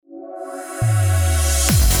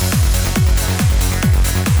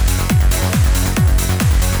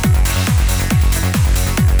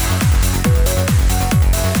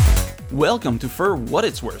welcome to For What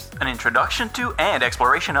It's Worth, an introduction to and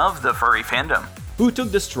exploration of the furry fandom. Who took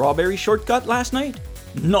the strawberry shortcut last night?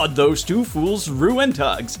 Not those two fools, Rue and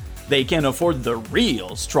Tugs. They can afford the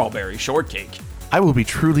real strawberry shortcake. I will be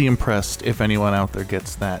truly impressed if anyone out there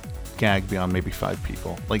gets that gag beyond maybe 5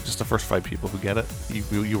 people. Like, just the first 5 people who get it,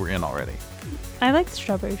 you were in already. I like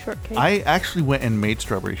strawberry shortcake. I actually went and made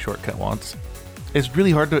strawberry shortcate once. It's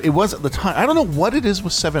really hard to... It was at the time. I don't know what it is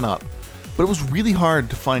with 7-Up, but it was really hard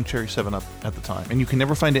to find cherry 7-Up at the time, and you can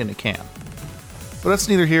never find it in a can. But that's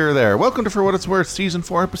neither here or there. Welcome to For What It's Worth, Season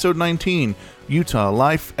 4, Episode 19, Utah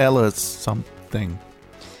Life Ella's something.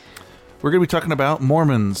 We're going to be talking about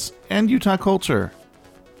Mormons and Utah culture.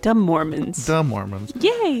 Dumb Mormons. Dumb Mormons.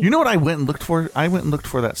 Yay! You know what I went and looked for? I went and looked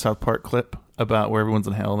for that South Park clip about where everyone's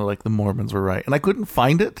in hell and they're like, the Mormons were right. And I couldn't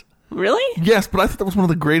find it. Really? Yes, but I thought that was one of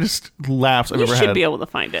the greatest laughs I've ever had. You should be able to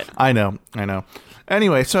find it. I know.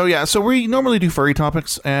 Anyway, so we normally do furry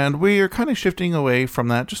topics, and we are kind of shifting away from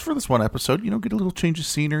that just for this one episode. You know, get a little change of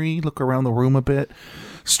scenery, look around the room a bit,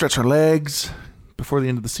 stretch our legs before the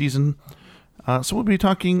end of the season. So we'll be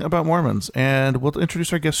talking about Mormons, and we'll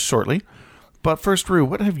introduce our guests shortly. But first, Rue,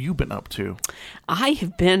 what have you been up to? I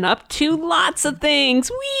have been up to lots of things.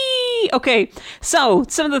 Whee! Okay, so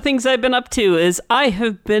some of the things I've been up to is I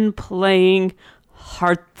have been playing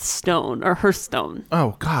Hearthstone.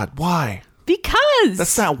 Oh, God, why? Because!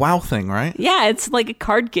 That's that WoW thing, right? Yeah, it's like a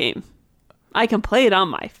card game. I can play it on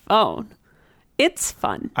my phone. It's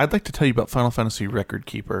fun. I'd like to tell you about Final Fantasy Record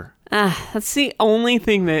Keeper. That's the only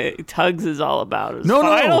thing that Tugs is all about. Is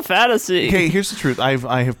Final Fantasy. Okay, here's the truth.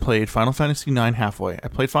 I have played Final Fantasy 9 halfway. I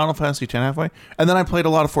played Final Fantasy 10 halfway, and then I played a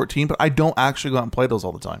lot of 14. But I don't actually go out and play those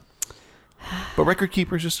all the time. But Record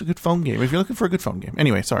Keeper is just a good phone game. If you're looking for a good phone game,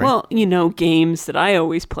 anyway. Sorry. Well, you know, games that I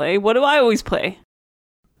always play. What do I always play?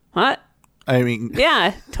 What? I mean,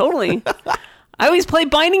 yeah, totally. I always play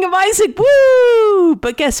Binding of Isaac. Woo!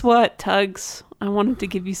 But guess what, Tugs? I wanted to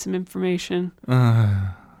give you some information.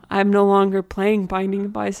 I'm no longer playing Binding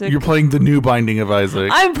of Isaac. You're playing the new Binding of Isaac.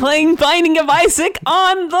 I'm playing Binding of Isaac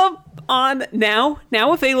now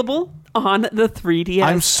available on the 3DS.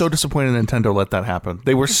 I'm so disappointed Nintendo let that happen.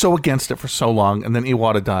 They were so against it for so long, and then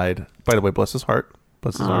Iwata died. By the way, bless his heart.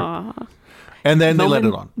 Bless his heart. And then they let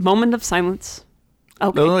it on. Moment of silence.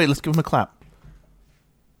 Okay. No, wait, let's give him a clap.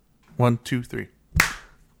 1, 2, 3.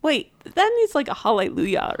 Wait, that needs like a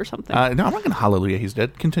hallelujah or something. No, I'm not going to hallelujah. He's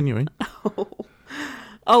dead. Continuing.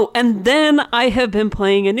 Oh, and then I have been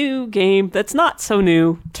playing a new game that's not so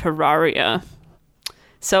new, Terraria.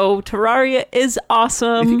 So Terraria is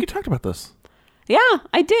awesome. I think you talked about this. Yeah,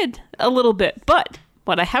 I did a little bit. But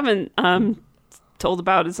what I haven't told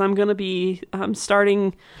about is I'm going to be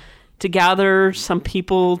starting to gather some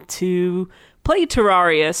people to play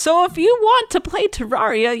Terraria. So if you want to play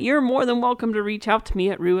Terraria, you're more than welcome to reach out to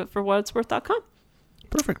me at rue@forwhatitsworth.com.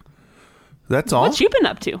 Perfect. That's all? What you been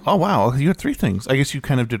up to? Oh, wow. You had 3 things. I guess you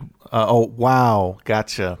kind of did... oh, wow.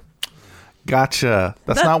 Gotcha. That's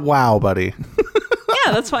not wow, buddy.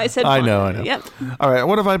 Yeah, that's why I said I know. Yep. All right,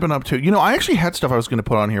 what have I been up to? You know, I actually had stuff I was going to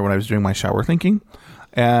put on here when I was doing my shower thinking.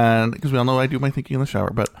 And because we all know I do my thinking in the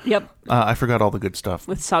shower. But yep. I forgot all the good stuff.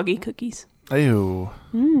 With soggy cookies. Ew.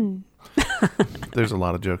 There's a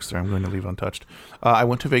lot of jokes there I'm going to leave untouched. I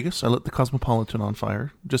went to Vegas. I lit the Cosmopolitan on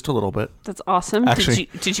fire just a little bit. That's awesome. Actually,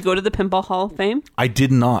 did you go to the Pinball Hall of Fame? I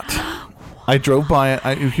did not. I drove by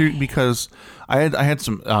it because I had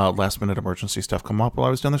some last minute emergency stuff come up while I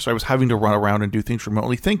was down there, so I was having to run around and do things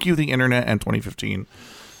remotely. Thank you, the internet and 2015.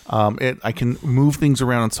 I can move things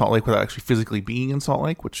around in Salt Lake without actually physically being in Salt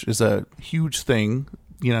Lake, which is a huge thing.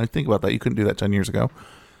 You know, think about that. You couldn't do that 10 years ago.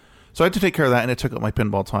 So I had to take care of that, and it took up my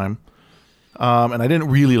pinball time. And I didn't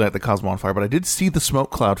really light the Cosmo on fire, but I did see the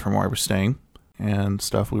smoke cloud from where I was staying and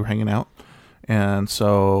stuff. We were hanging out. And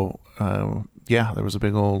so, yeah, there was a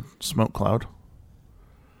big old smoke cloud.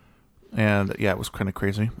 And, yeah, it was kind of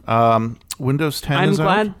crazy. Windows 10 is out.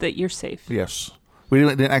 I'm glad that you're safe. Yes. We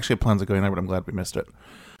didn't actually have plans of going there, but I'm glad we missed it.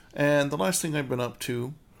 And the last thing I've been up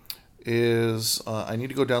to is I need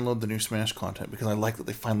to go download the new Smash content because I like that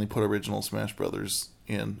they finally put original Smash Brothers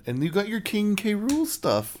in. And you got your King K. Rool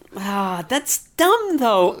stuff. Ah, that's dumb,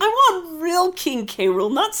 though. I want real King K.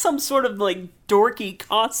 Rool, not some sort of, like, dorky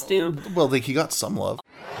costume. Well, he got some love.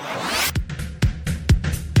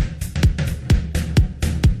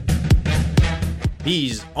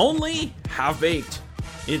 He's only half-baked.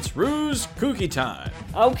 It's Rue's cookie time.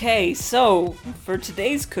 Okay, so, for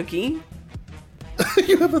today's cookie...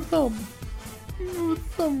 You have a thumb. You have a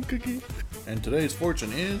thumb cookie. And today's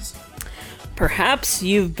fortune is... Perhaps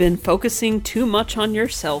you've been focusing too much on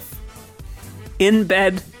yourself. In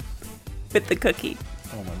bed with the cookie.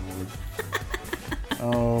 Oh, my lord.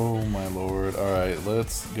 Oh, Oh my lord. All right,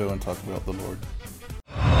 let's go and talk about the Lord.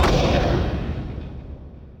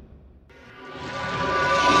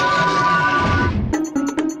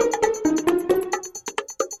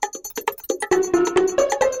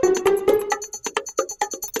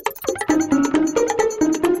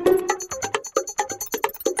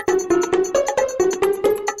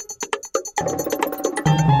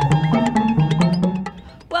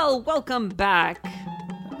 Well, welcome back.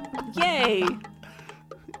 Yay.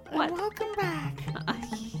 What? Welcome back.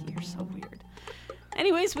 You're so weird.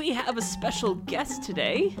 Anyways, we have a special guest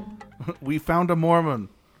today. We found a Mormon.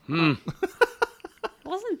 It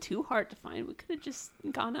wasn't too hard to find. We could have just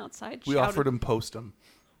gone outside. We shouted. offered him Postum.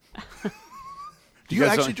 Do you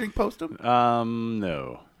guys actually don't- drink Postum?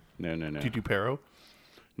 No. No. Do you do Pero?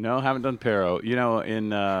 No, haven't done Pero. You know,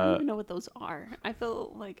 in I don't even know what those are. I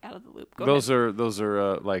feel like out of the loop. Go those ahead.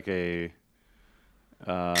 are like a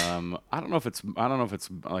I don't know if it's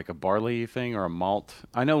like a barley thing or a malt.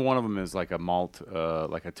 I know one of them is like a malt,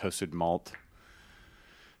 like a toasted malt.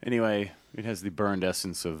 Anyway, it has the burned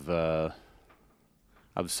essence of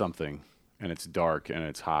something, and it's dark and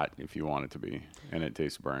it's hot if you want it to be, and it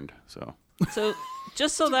tastes burned. So So,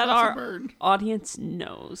 just so that glass of our burn. audience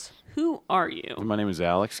knows, who are you? my name is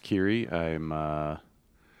Alex Curie. I'm a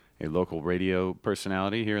local radio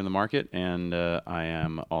personality here in the market, and I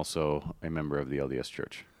am also a member of the LDS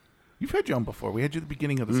Church. You've had you on before. We had you at the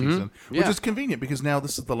beginning of the season, which Yeah. is convenient because now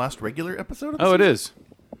this is the last regular episode of the Oh, season. it is.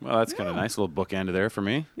 Well, that's kind of nice little bookend there for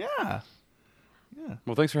me. Yeah.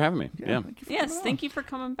 Well, thanks for having me. Yeah. Thank you for Yes, coming thank you for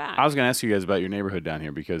coming back. I was going to ask you guys about your neighborhood down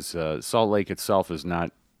here because Salt Lake itself is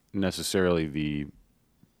not necessarily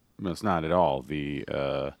well, it's not at all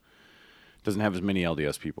doesn't have as many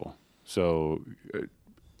LDS people. So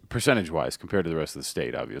percentage-wise compared to the rest of the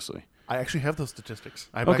state, obviously. I actually have those statistics.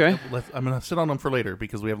 I'm Okay. I'm going to sit on them for later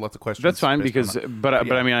because we have lots of questions. That's fine based because, on that. but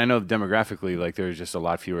Yeah. I mean, I know demographically, like there's just a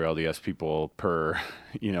lot fewer LDS people per,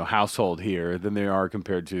 household here than there are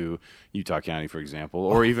compared to Utah County, for example,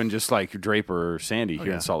 or even just like Draper or Sandy here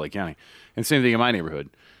yeah. in Salt Lake County. And same thing in my neighborhood.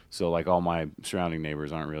 So like all my surrounding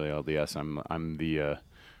neighbors aren't really LDS. I'm the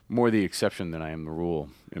more the exception than I am the rule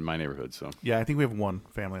in my neighborhood. So Yeah, I think we have one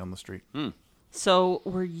family on the street. So,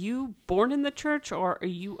 were you born in the church, or are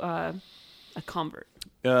you a convert?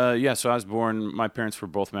 yeah, so I was born. My parents were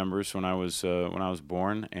both members when I was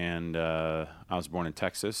born, and I was born in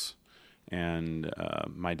Texas. And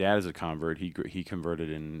my dad is a convert. He converted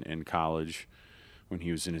in college when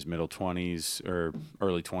he was in his middle 20s or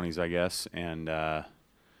early 20s, I guess. And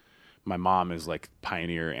my mom is like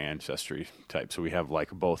pioneer ancestry type, so we have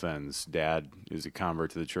like both ends. Dad is a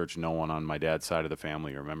convert to the church. No one on my dad's side of the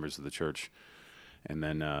family are members of the church. And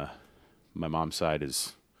then my mom's side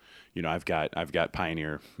is, I've got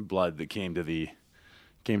pioneer blood that came to the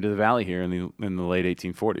valley here in the late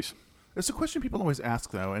 1840s. It's a question people always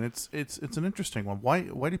ask though, and it's an interesting one. Why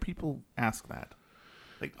do people ask that?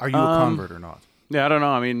 Like, are you a convert or not? Yeah, I don't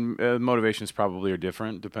know. I mean, motivations probably are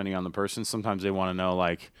different depending on the person. Sometimes they want to know,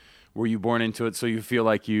 like, were you born into it so you feel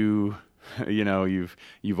like you've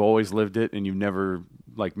always lived it and you've never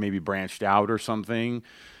like maybe branched out or something,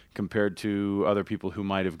 compared to other people who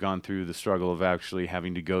might have gone through the struggle of actually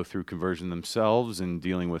having to go through conversion themselves and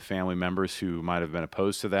dealing with family members who might have been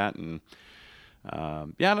opposed to that. And I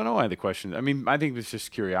don't know why the question. I mean, I think it's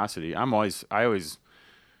just curiosity. I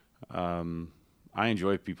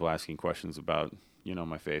enjoy people asking questions about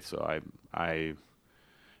my faith. So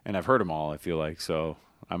I've heard them all. I feel like so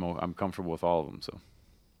I'm comfortable with all of them. So.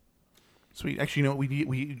 Sweet. Actually,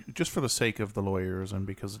 we just for the sake of the lawyers and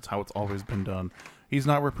because it's how it's always been done. He's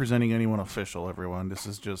not representing anyone official. Everyone, this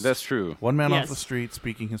is just That's true. One man Yes. off the street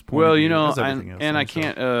speaking his point. Well, of view, as everything else. and I So-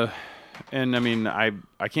 can't, and I mean, I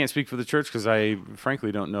can't speak for the church because I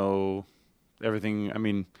frankly don't know everything. I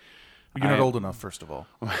mean, You're not old enough, first of all.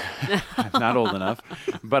 I'm not old enough,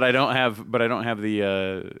 but I don't have the,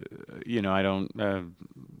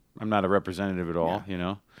 I'm not a representative at all,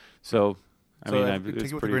 So, I So mean, take it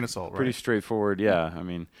it's with a grain of salt, pretty right? straightforward. Yeah, I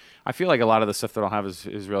mean, I feel like a lot of the stuff that I'll have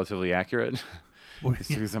is relatively accurate. Well, It's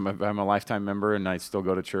because I'm a lifetime member and I still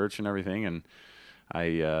go to church and everything, and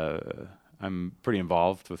I'm pretty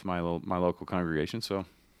involved with my local congregation. So,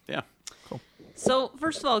 yeah. So,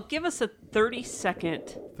 first of all, give us a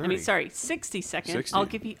 60-second.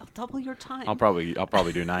 60. I'll double your time. I'll probably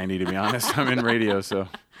do 90 to be honest. I'm in radio, so.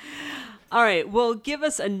 All right. Well, give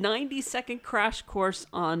us a 90-second crash course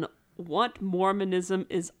on what Mormonism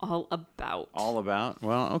is all about. All about?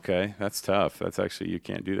 Well, okay. That's tough. That's actually, you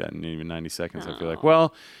can't do that in even 90 seconds, I feel like.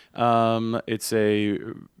 Well, it's a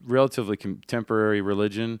relatively contemporary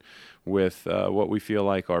religion with what we feel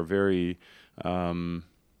like are very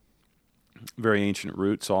very ancient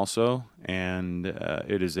roots also, and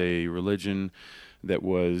it is a religion that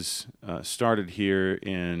was started here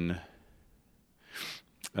in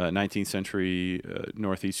 19th century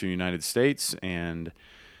northeastern United States, and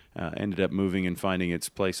ended up moving and finding its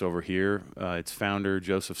place over here. Its founder,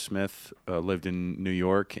 Joseph Smith, lived in New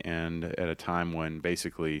York, and at a time when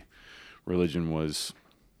basically religion was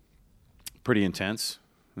pretty intense,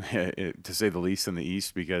 to say the least, in the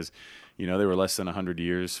East, because they were less than 100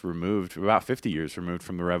 years removed, about 50 years removed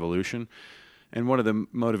from the Revolution. And one of the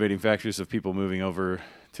motivating factors of people moving over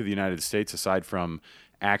to the United States, aside from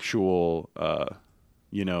actual,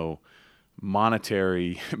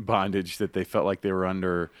 monetary bondage that they felt like they were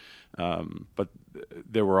under, but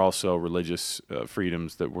there were also religious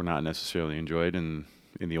freedoms that were not necessarily enjoyed in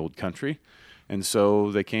the old country. And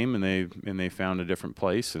so they came and they found a different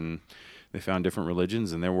place, and they found different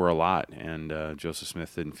religions, and there were a lot. And Joseph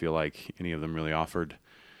Smith didn't feel like any of them really offered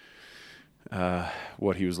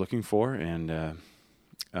what he was looking for. And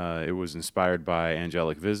it was inspired by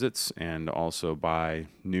angelic visits and also by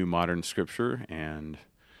new modern scripture. And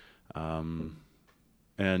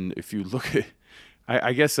if you look at,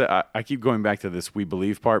 I guess I keep going back to this "we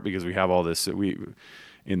believe" part, because we have all this.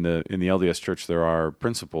 In the LDS Church, there are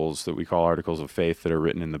principles that we call articles of faith that are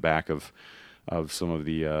written in the back of some of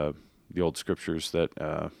the old scriptures.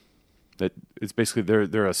 That it's basically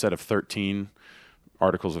they're a set of 13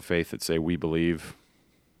 articles of faith that say "we believe." ...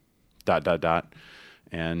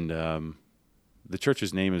 And the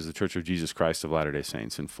church's name is the Church of Jesus Christ of Latter-day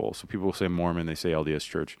Saints in full. So people say Mormon, they say LDS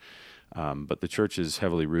Church, but the church is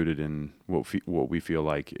heavily rooted in what we feel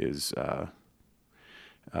like is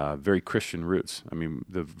very Christian roots. I mean,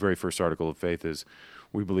 the very first article of faith is,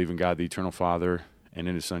 "We believe in God, the Eternal Father, and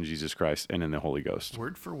in His Son Jesus Christ, and in the Holy Ghost."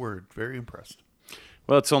 Word for word. Very impressed.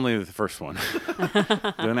 Well, it's only the first one.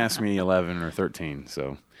 Don't ask me 11 or 13.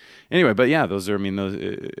 So, anyway, but yeah, those are. I mean, those,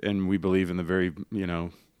 and we believe in the very,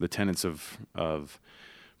 the tenets of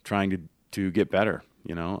trying to get better.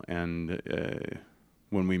 And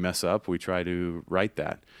when we mess up, we try to right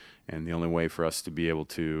that. And the only way for us to be able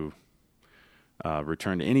to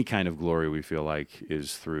return to any kind of glory, we feel like,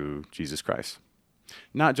 is through Jesus Christ.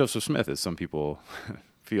 Not Joseph Smith, as some people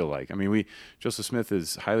feel like. I mean, Joseph Smith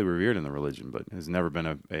is highly revered in the religion, but has never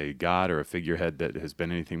been a god or a figurehead that has been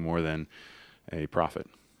anything more than a prophet.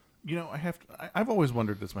 I've always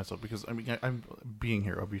wondered this myself, because I'm being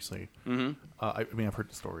here, obviously. Mm-hmm. I've heard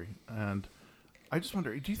the story, and I just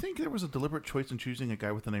wonder, do you think there was a deliberate choice in choosing a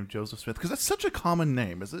guy with the name Joseph Smith? Because that's such a common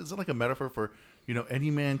name. Is it like a metaphor for, any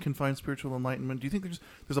man can find spiritual enlightenment? Do you think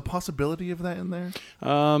there's a possibility of that in there?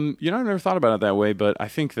 I've never thought about it that way, but I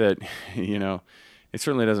think that, it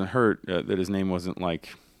certainly doesn't hurt that his name wasn't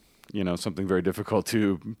like, something very difficult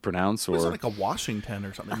to pronounce. Or it's like a Washington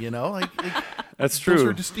or something, Like that's true. Those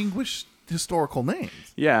are distinguished historical names.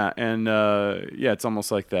 Yeah, and it's almost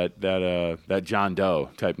like that John Doe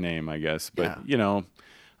type name, I guess. But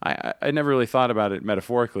I never really thought about it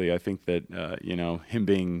metaphorically. I think that him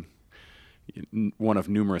being one of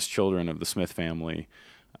numerous children of the Smith family,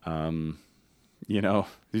 you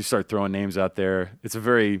start throwing names out there. It's a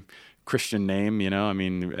very Christian name, I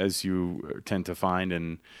mean, as you tend to find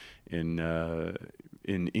in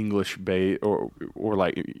English or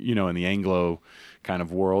like in the Anglo kind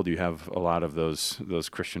of world, you have a lot of those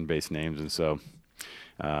Christian based names, and so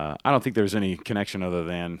I don't think there's any connection other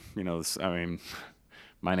than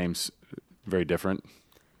my name's very different.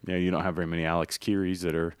 You don't have very many Alex Kearys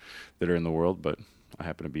that are in the world, but I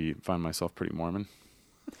happen to find myself pretty Mormon.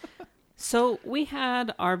 So we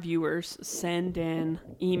had our viewers send in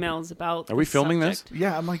emails about. Are we filming subject. this?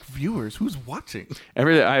 Yeah, I'm like, viewers, who's watching? I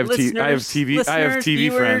have TV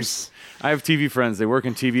viewers. friends. I have TV friends. They work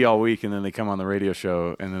in TV all week, and then they come on the radio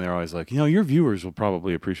show, and then they're always like, your viewers will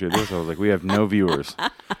probably appreciate this. I was like, we have no viewers.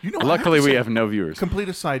 Luckily, we have no viewers. Complete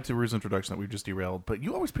aside to Rue's introduction that we've just derailed, but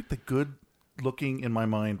you always pick the good looking in my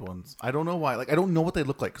mind ones. I don't know why. Like, I don't know what they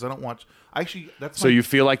look like because I don't watch. Actually, that's so you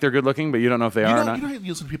feel like they're good looking, but you don't know if they are or not. You know how you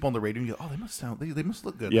listen to people on the radio and you go, "Oh, they must sound. They must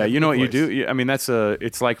look good." Yeah, you know what voice. You do. I mean,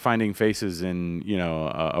 it's like finding faces in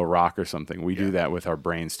a rock or something. We do that with our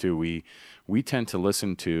brains too. We tend to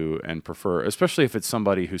listen to and prefer, especially if it's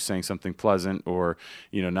somebody who's saying something pleasant or,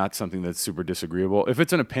 not something that's super disagreeable. If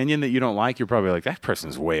it's an opinion that you don't like, you're probably like, that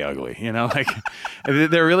person's way ugly, like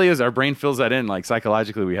there really is. Our brain fills that in. Like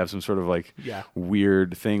psychologically, we have some sort of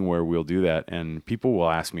weird thing where we'll do that. And people will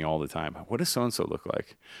ask me all the time, what does so-and-so look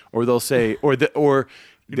like? Or they'll say,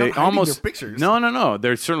 they almost pictures. No.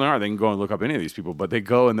 There certainly are. They can go and look up any of these people, but they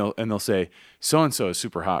go and they'll say, so-and-so is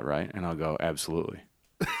super hot, right? And I'll go, absolutely.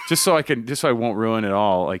 just so I won't ruin it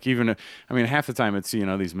all. Like half the time it's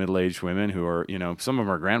these middle-aged women who are some of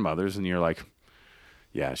them are grandmothers, and you're like,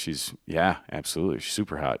 yeah, absolutely, she's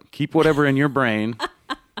super hot. Keep whatever in your brain,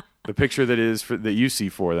 the picture that you see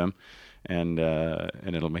for them, and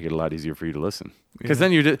it'll make it a lot easier for you to listen. Because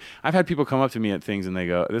then I've had people come up to me at things and they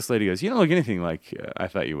go, this lady goes, you don't look anything like I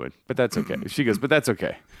thought you would, but that's okay. She goes, but that's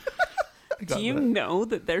okay. Do you know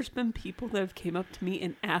that there's been people that have came up to me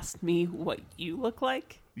and asked me what you look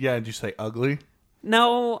like? Yeah, did you say ugly?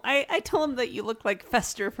 No, I told them that you look like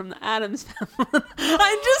Fester from the Addams Family.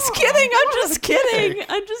 I'm just kidding.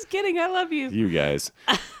 I'm just kidding. I love you. You guys.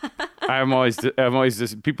 I'm always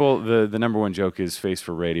just people. The number one joke is face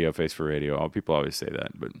for radio. People always say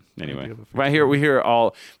that, but anyway, we hear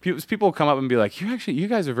all people come up and be like, you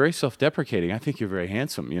guys are very self-deprecating. I think you're very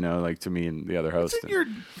handsome. Like to me and the other host.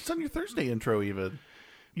 It's on your Thursday intro even.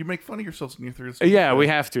 You make fun of yourselves in your Thursday. Yeah, we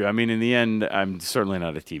have to. I mean, in the end, I'm certainly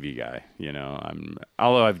not a TV guy.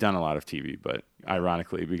 Although I've done a lot of TV, but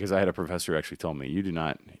ironically, because I had a professor who actually told me, you do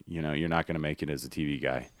not, you're not going to make it as a TV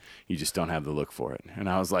guy. You just don't have the look for it. And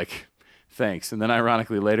I was like, thanks. And then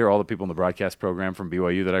ironically later, all the people in the broadcast program from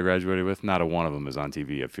BYU that I graduated with, not a one of them is on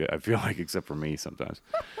TV. I feel like, except for me sometimes.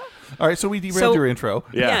 All right, so we derailed your intro.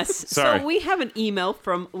 Yeah, yes. Sorry. So we have an email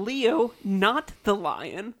from Leo, not the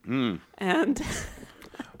lion. And...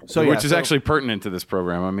 Which is actually pertinent to this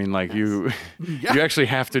program. I mean, like you actually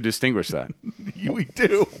have to distinguish that. We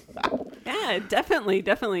do. Yeah, definitely.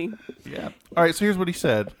 Yeah. All right, so here's what he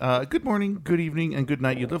said. Good morning, good evening, and good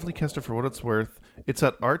night, you lovely Kester, for what it's worth. It's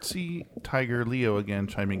that artsy tiger Leo again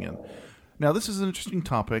chiming in. Now, this is an interesting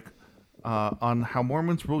topic on how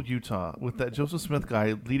Mormons rule Utah with that Joseph Smith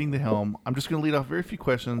guy leading the helm. I'm just going to lead off very few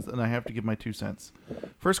questions, and I have to give my 2 cents.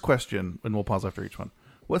 First question, and we'll pause after each one.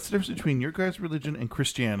 What's the difference between your guys' religion and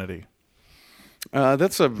Christianity?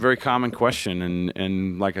 That's a very common question,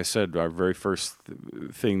 and like I said, our very first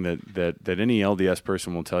thing that any LDS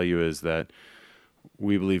person will tell you is that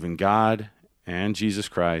we believe in God and Jesus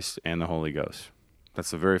Christ and the Holy Ghost.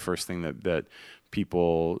 That's the very first thing that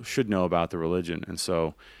people should know about the religion. And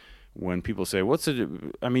so when people say,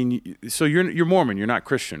 so you're Mormon, you're not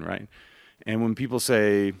Christian, right? And when people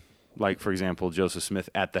say, like, for example, Joseph Smith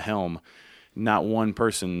at the helm, not one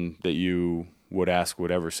person that you would ask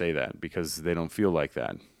would ever say that, because they don't feel like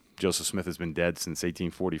that. Joseph Smith has been dead since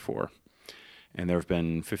 1844, and there have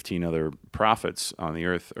been 15 other prophets on the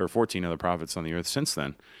earth, or 14 other prophets on the earth since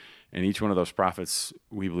then. And each one of those prophets,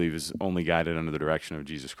 we believe, is only guided under the direction of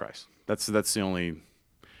Jesus Christ. That's the only.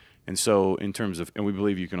 And so, in terms of, and we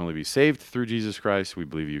believe you can only be saved through Jesus Christ. We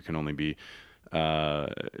believe you can only be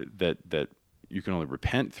that you can only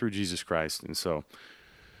repent through Jesus Christ. And so,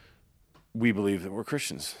 we believe that we're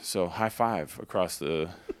Christians. So high five across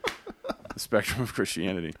the spectrum of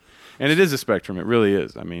Christianity. And it is a spectrum. It really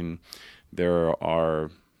is. I mean, there are,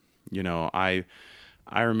 I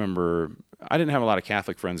remember I didn't have a lot of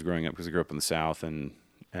Catholic friends growing up because I grew up in the South, and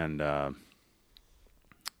so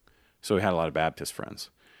we had a lot of Baptist friends.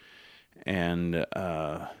 And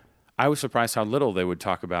I was surprised how little they would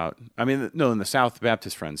talk about. I mean, no, in the South,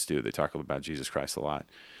 Baptist friends do. They talk about Jesus Christ a lot.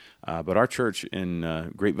 But our church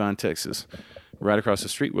in Grapevine, Texas, right across the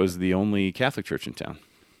street, was the only Catholic church in town.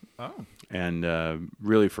 Oh. And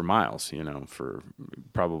really for miles, for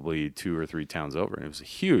probably 2 or 3 towns over. And it was a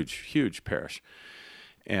huge, huge parish.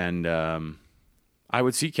 And I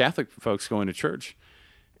would see Catholic folks going to church,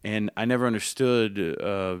 and I never understood,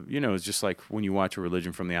 it's just like when you watch a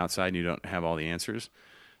religion from the outside and you don't have all the answers.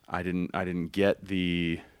 I didn't get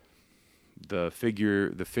the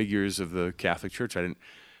figures of the Catholic Church. I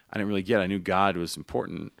didn't really get it. I knew God was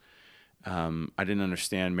important. I didn't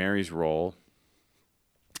understand Mary's role.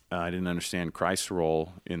 I didn't understand Christ's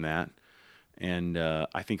role in that. And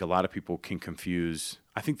I think a lot of people can confuse.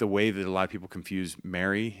 I think the way that a lot of people confuse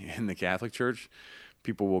Mary in the Catholic Church,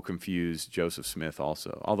 people will confuse Joseph Smith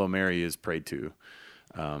also. Although Mary is prayed to,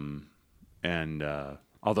 and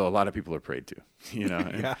although a lot of people are prayed to,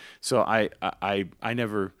 Yeah. So I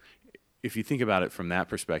never. If you think about it from that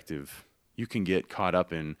perspective, you can get caught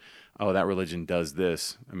up in, oh, that religion does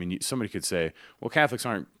this. I mean, somebody could say, well, Catholics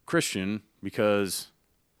aren't Christian because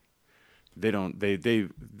they don't.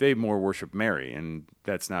 They more worship Mary, and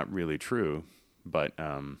that's not really true. But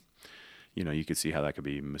you could see how that could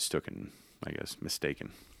be mistaken.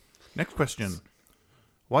 Next question: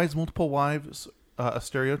 why is multiple wives a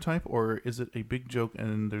stereotype, or is it a big joke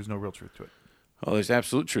and there's no real truth to it? Well, there's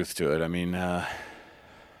absolute truth to it. I mean,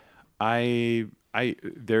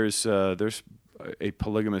 there's a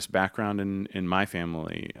polygamous background in my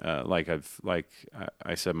family. Like I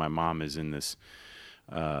said, my mom is in this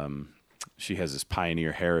she has this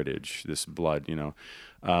pioneer heritage, this blood, in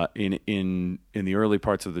the early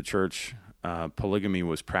parts of the church, polygamy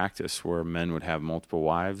was practiced where men would have multiple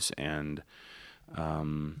wives, and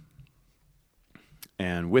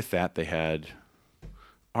with that they had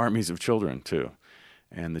armies of children too.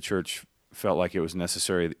 And the church felt like it was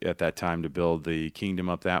necessary at that time to build the kingdom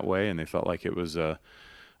up that way, and they felt like it was a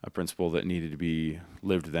principle that needed to be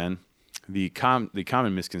lived then. The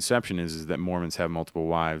common misconception is that Mormons have multiple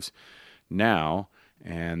wives now,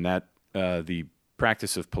 and that the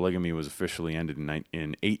practice of polygamy was officially ended in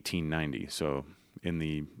 1890, so in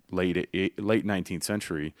the late 19th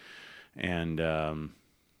century. And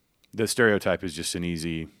the stereotype is just an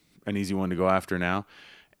easy one to go after now.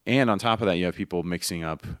 And on top of that, you have people mixing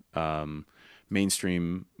up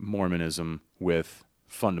mainstream Mormonism with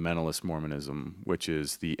fundamentalist Mormonism, which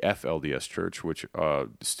is the FLDS Church, which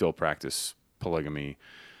still practice polygamy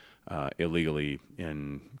illegally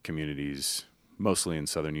in communities, mostly in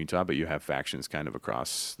southern Utah, but you have factions kind of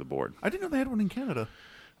across the board. I didn't know they had one in Canada.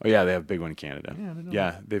 Oh yeah, they have a big one in Canada. Yeah, I didn't know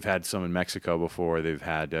that. They've had some in Mexico before. They've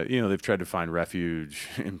had, they've tried to find refuge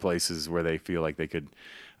in places where they feel like they could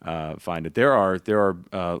find it. There are.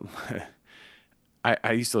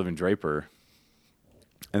 I used to live in Draper,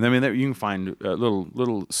 and I mean you can find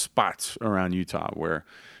little spots around Utah where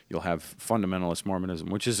you'll have fundamentalist Mormonism,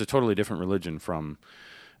 which is a totally different religion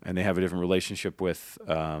and they have a different relationship with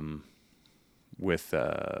the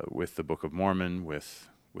Book of Mormon, with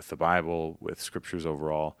the Bible, with scriptures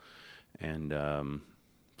overall, and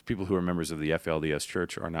people who are members of the FLDS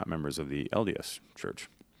Church are not members of the LDS Church,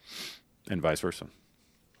 and vice versa.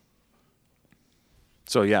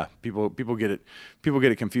 So yeah, people get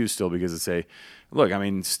it confused still because it's look, I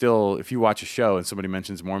mean, still, if you watch a show and somebody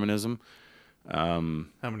mentions Mormonism, how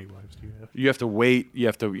many wives do you have? You have to wait. You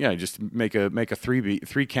have to just make a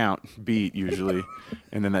three count beat usually,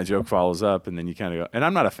 and then that joke follows up, and then you kind of go. And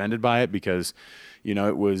I'm not offended by it because,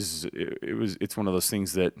 it's one of those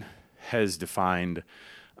things that has defined.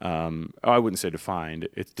 I wouldn't say defined.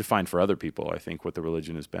 It's defined for other people, I think, what the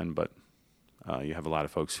religion has been. But you have a lot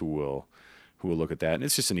of folks who will look at that, and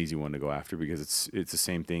it's just an easy one to go after because it's the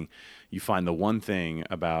same thing. You find the one thing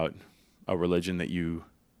about a religion that you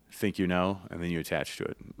think you know, and then you attach to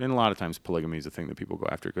it. And a lot of times polygamy is a thing that people go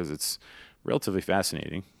after because it's relatively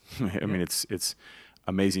fascinating. I mean, it's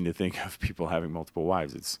amazing to think of people having multiple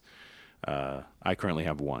wives. I currently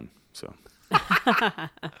have one, so. I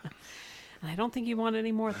don't think you want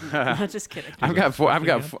any more than that. No, just kidding. I've got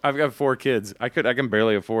 4 kids. I can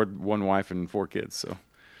barely afford one wife and 4 kids, so.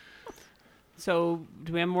 So,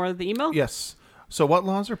 do we have more of the email? Yes. So what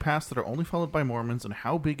laws are passed that are only followed by Mormons, and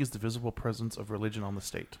how big is the visible presence of religion on the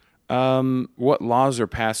state? What laws are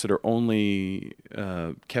passed that are only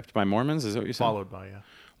kept by Mormons? Is that what you said? Followed by, yeah.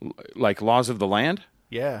 Like laws of the land?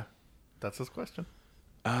 Yeah. That's his question.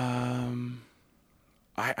 You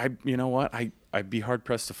know what? I'd be hard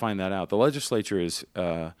pressed to find that out. The legislature is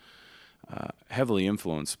heavily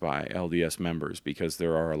influenced by LDS members because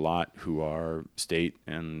there are a lot who are state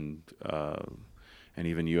and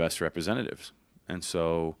even U.S. representatives. And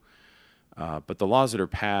so, but the laws that are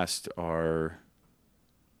passed are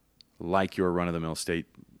like your run-of-the-mill state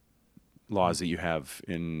laws that you have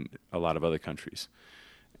in a lot of other countries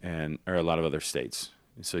or a lot of other states.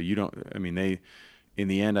 So you don't, I mean, in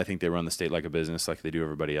the end, I think they run the state like a business, like they do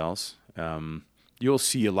everybody else. You'll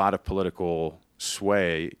see a lot of political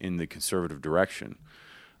sway in the conservative direction.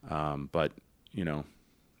 But,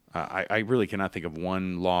 I really cannot think of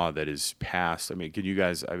one law that is passed. I mean, can you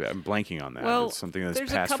guys? I'm blanking on that. Well, it's something that's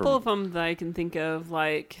there's passed a couple of them that I can think of.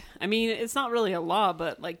 Like, I mean, it's not really a law,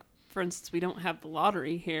 but like, for instance, we don't have the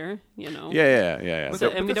lottery here. But, So,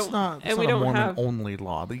 but and we that's don't. not, And that's we not a don't have. Mormon-only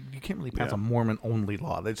law. You can't really pass Yeah. a Mormon-only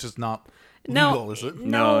law. That's just not No, legal, is it?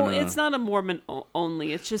 no, No. it's not a Mormon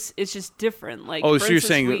only. It's just different. Like, Oh, for so you're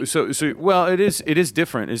instance, saying well, it is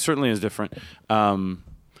different. It certainly is different.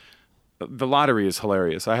 The lottery is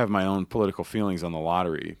hilarious. I have my own political feelings on the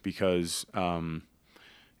lottery because a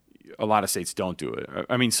lot of states don't do it.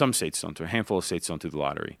 I mean, some states don't do it. A handful of states don't do the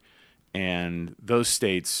lottery, and those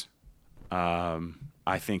states,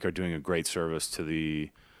 I think, are doing a great service to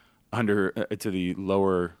the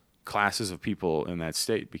lower classes of people in that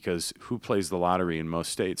state because who plays the lottery in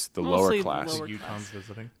most states? The Mostly lower the class. lower Utahns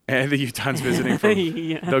visiting. And the Utahns visiting from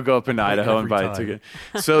Yeah. they'll go up into Idaho and every buy a time. ticket.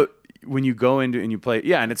 So when you go into and you play,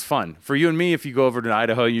 yeah, and it's fun for you and me. If you go over to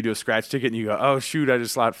Idaho, you do a scratch ticket and you go, oh shoot, I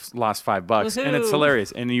just lost $5, and it's Woohoo.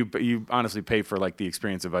 hilarious. And you honestly pay for like the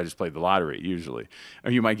experience if I just played the lottery usually,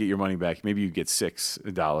 or you might get your money back. Maybe you get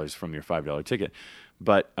 $6 from your $5 ticket,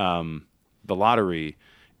 but the lottery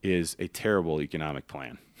is a terrible economic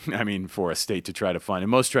plan. I mean, for a state to try to fund, and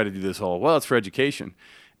most try to do this whole, well, it's for education,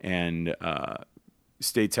 and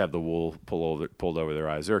states have the wool pulled over their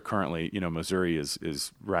eyes. They're currently, Missouri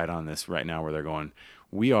is right on this right now, where they're going,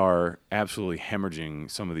 we are absolutely hemorrhaging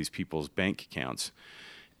some of these people's bank accounts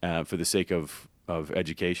for the sake of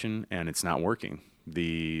education, and it's not working.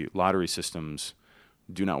 The lottery systems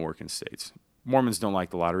do not work in states. Mormons don't like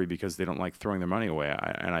the lottery because they don't like throwing their money away,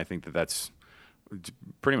 and I think that's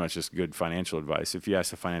pretty much just good financial advice. If you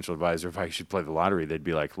ask a financial advisor if I should play the lottery, they'd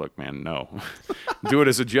be like, look, man, no. Do it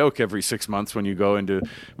as a joke every 6 months when you go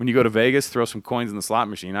to Vegas, throw some coins in the slot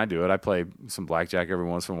machine. I do it. I play some blackjack every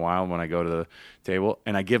once in a while when I go to the table,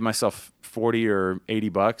 and I give myself 40 or 80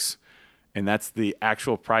 bucks, and that's the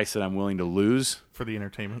actual price that I'm willing to lose For the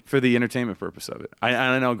entertainment. for the entertainment purpose of it.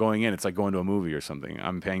 I know going in, it's like going to a movie or something.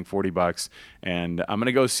 I'm paying 40 bucks, and I'm going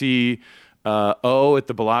to go see at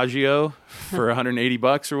the Bellagio for 180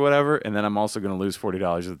 bucks or whatever, and then I'm also going to lose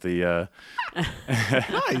 $40 at the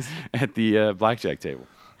Nice. at the blackjack table.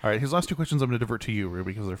 All right, his last two questions I'm going to divert to you,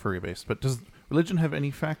 Ruby, because they're furry-based. But does religion have any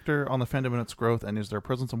factor on the fandom and its growth, and is there a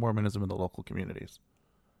presence of Mormonism in the local communities?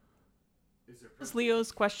 Was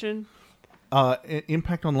Leo's question?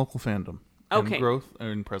 Impact on local fandom. And Okay. growth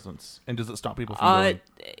and presence. And does it stop people from going?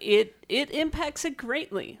 It impacts it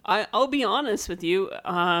greatly. I'll be honest with you.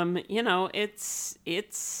 It's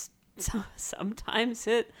sometimes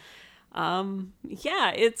it.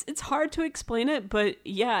 It's hard to explain it, but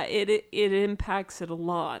yeah, it impacts it a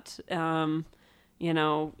lot. Some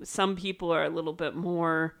people are a little bit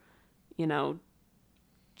more,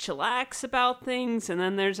 chillax about things, and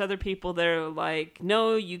then there's other people that are like,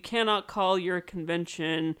 no, you cannot call your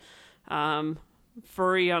convention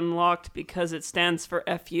Furry Unlocked because it stands for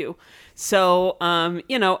FU. So,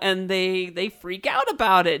 and they freak out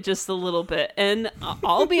about it just a little bit. And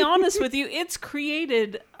I'll be honest with you, it's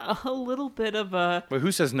created a little bit of a... But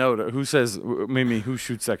who says no? Who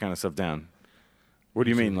shoots that kind of stuff down? What do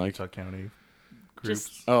you mean? Like, Utah County groups?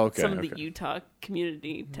 Just okay, some of okay. the Utah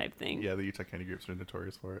community type thing. Yeah, the Utah County groups are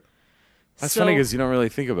notorious for it. That's So- funny because you don't really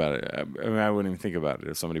think about it. I mean, I wouldn't even think about it.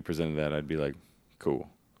 If somebody presented that, I'd be like, cool,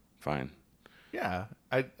 fine. Yeah,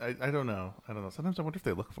 I don't know. Sometimes I wonder if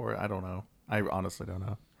they look for it. I don't know. I honestly don't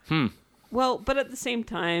know. Well, but at the same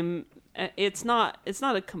time, it's not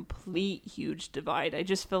a complete huge divide. I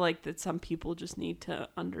just feel like that some people just need to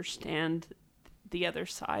understand the other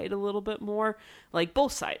side a little bit more, like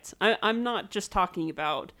both sides. I'm not just talking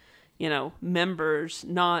about members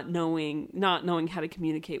not knowing how to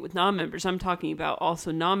communicate with non-members. I'm talking about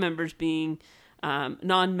also non-members being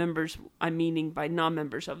non-members. I'm meaning by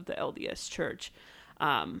non-members of the LDS Church,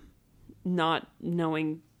 not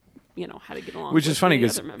knowing how to get along. Which with is funny the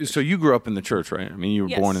because other members. so you grew up in the church, right? I mean, you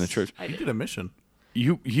were born in the church. I You did. did a mission.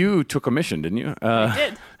 You took a mission, didn't you? I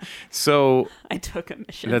did. So I took a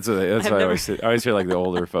mission. that's what I've I never- always say. I always hear like the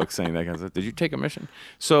older folks saying that kind of stuff. Did you take a mission?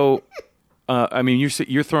 So, I mean,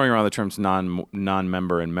 you're throwing around the terms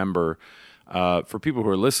non-member and member. For people who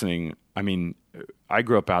are listening, I mean, I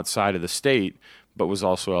grew up outside of the state, but was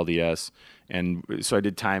also LDS, and so I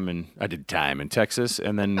did time in Texas,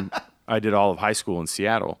 and then I did all of high school in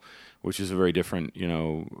Seattle, which is a very different,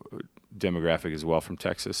 demographic as well from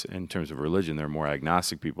Texas in terms of religion. There are more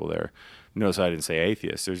agnostic people there. Notice I didn't say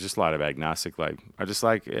atheist. There's just a lot of agnostic. Like I just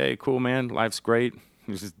like, hey, cool man, life's great.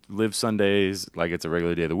 You just live Sundays like it's a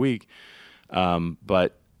regular day of the week.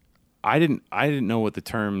 But I didn't know what the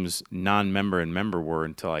terms non-member and member were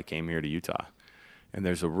until I came here to Utah, and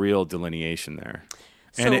there's a real delineation there.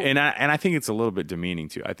 So- And I think it's a little bit demeaning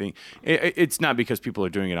too. I think it's not because people are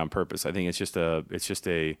doing it on purpose. I think it's just a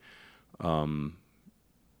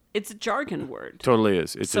It's a jargon word. totally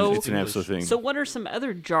is. It's an absolute thing. So what are some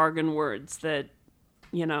other jargon words that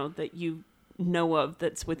that you know of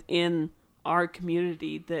that's within our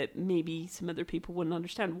community that maybe some other people wouldn't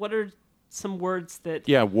understand? What are some words that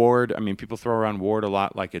Yeah, ward. I mean, people throw around ward a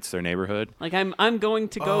lot like it's their neighborhood. like I'm going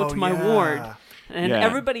to go Oh, to my yeah. ward, and Yeah.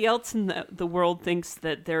 everybody else in the world thinks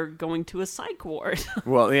that they're going to a psych ward.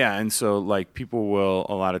 Well, yeah, and so like people will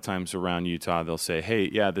a lot of times around Utah, they'll say, "Hey,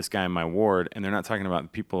 yeah, this guy in my ward," and they're not talking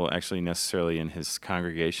about people actually necessarily in his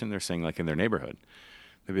congregation. They're saying like in their neighborhood.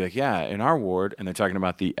 They'll be like, "Yeah, in our ward," and they're talking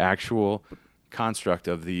about the actual construct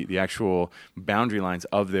of the actual boundary lines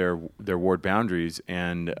of their ward boundaries.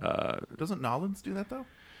 And Doesn't Nolans do that though?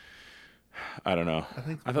 I don't know. I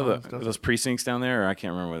think I thought Nolans does those it. precincts down there, or I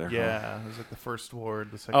can't remember where they're from. Yeah, it was like the first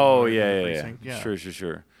ward, the second. Oh ward, yeah, and the yeah, yeah. precinct.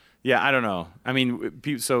 Sure. Yeah, I don't know. I mean,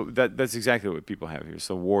 so that's exactly what people have here.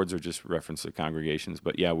 So wards are just reference to congregations,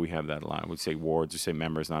 but yeah, we have that a lot. We say wards, we say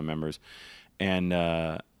members, non-members, and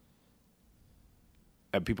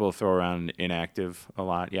people throw around inactive a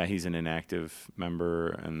lot. Yeah, he's an inactive member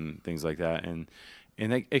and things like that, and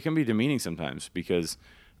it can be demeaning sometimes because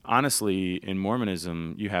honestly, in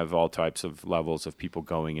Mormonism, you have all types of levels of people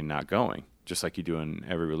going and not going, just like you do in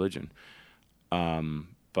every religion.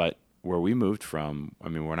 But where we moved from, I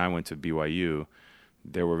mean, when I went to BYU,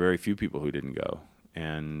 there were very few people who didn't go,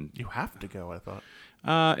 and You have to go, I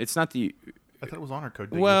thought. it's not the. I thought it was honor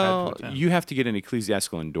code that Well, you had to attend. you have to get an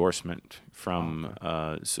ecclesiastical endorsement from.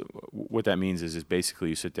 So what that means is basically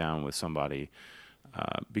you sit down with somebody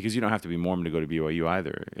because you don't have to be Mormon to go to BYU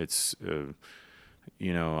either. It's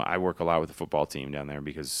I work a lot with the football team down there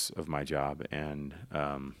because of my job, and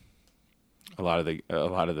a lot of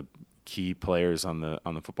the key players on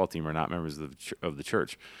the football team are not members of the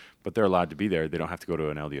church, but they're allowed to be there. They don't have to go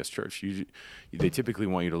to an LDS church. They typically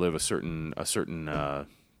want you to live a certain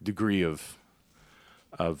degree of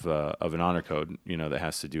an honor code, that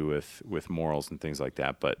has to do with morals and things like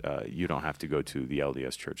that. But you don't have to go to the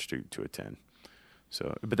LDS church to attend.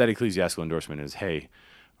 So, but that ecclesiastical endorsement is, hey,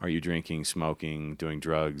 are you drinking, smoking, doing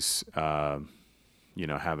drugs?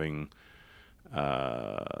 Having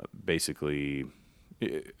basically,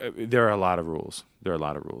 there are a lot of rules.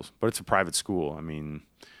 But it's a private school. I mean,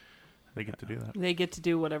 They get to do that. They get to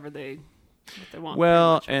do whatever they want.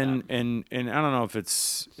 well, pretty much with and I don't know if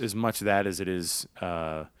it's as much that as it is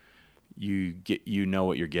you know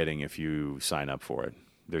what you're getting if you sign up for it.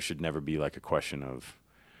 There should never be like a question of,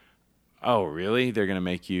 oh, really? They're going to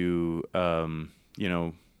make you,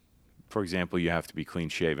 for example, you have to be clean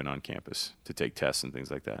shaven on campus to take tests and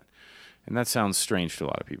things like that. And that sounds strange to a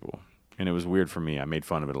lot of people. And it was weird for me. I made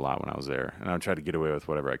fun of it a lot when I was there. And I would try to get away with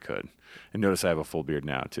whatever I could. And notice I have a full beard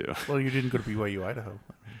now, too. Well, you didn't go to BYU, Idaho.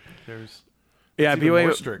 I mean, there's Yeah, it's even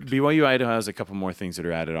more BYU, strict. BYU Idaho has a couple more things that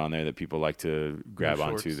are added on there that people like to grab No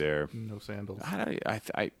onto shorts, there. No sandals.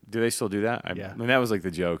 Do they still do that? Yeah. I mean, that was like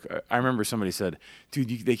the joke. I remember somebody said, dude,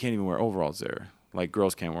 they can't even wear overalls there. Like,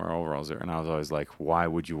 girls can't wear overalls there. And I was always like, why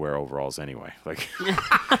would you wear overalls anyway? Like,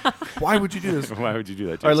 Why would you do this? why would you do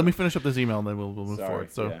that to All right, let yourself? me finish up this email and then we'll move Sorry.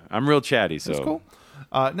 forward. So Yeah. I'm real chatty, so. that's cool.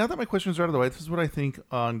 Now that my questions are out of the way, this is what I think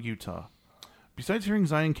on Utah. Besides hearing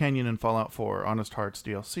Zion Canyon and Fallout 4, Honest Hearts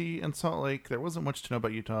DLC, and Salt Lake, there wasn't much to know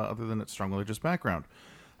about Utah other than its strong religious background.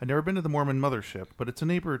 I'd never been to the Mormon mothership, but it's a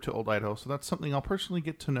neighbor to Old Idaho, so that's something I'll personally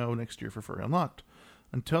get to know next year for Furry Unlocked.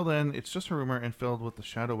 Until then, it's just a rumor and filled with the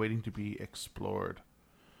shadow waiting to be explored.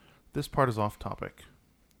 This part is off topic.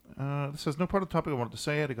 This has no part of the topic I wanted to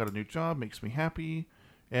say. I got a new job, makes me happy,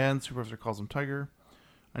 and the supervisor calls him Tiger.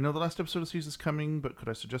 I know the last episode of season is coming, but could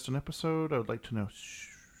I suggest an episode? I would like to know.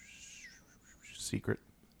 Secret.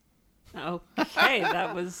 that. Okay,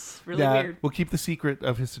 that was really weird. We'll keep the secret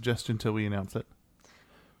of his suggestion until we announce it.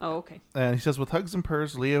 Oh, okay. And he says, with hugs and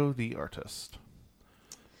purrs, Leo the artist.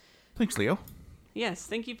 Thanks, Leo. Yes,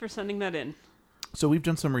 thank you for sending that in. So we've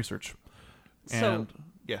done some research. And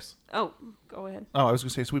yes. Oh, go ahead. Oh, I was going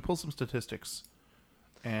to say, so we pulled some statistics.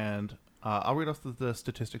 And I'll read off the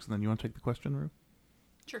statistics, and then you want to take the question, Rue?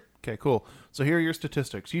 Sure. Okay, cool. So here are your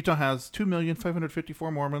statistics. Utah has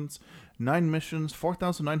 2,554 Mormons, 9 missions,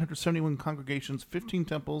 4,971 congregations, 15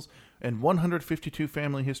 temples, and 152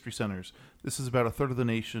 family history centers. This is about a third of the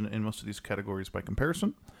nation in most of these categories by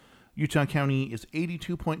comparison. Utah County is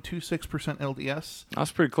 82.26% LDS. I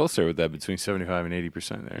was pretty close there with that, between 75 and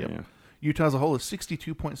 80% there. Yep. Yeah. Utah as a whole is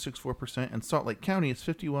 62.64%, and Salt Lake County is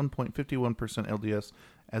 51.51% LDS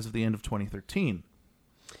as of the end of 2013.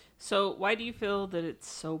 So, why do you feel that it's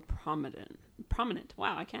so prominent?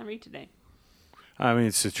 Wow, I can't read today. I mean,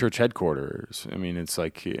 it's the church headquarters. I mean, it's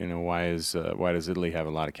like, why does Italy have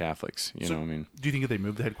a lot of Catholics? Do you think if they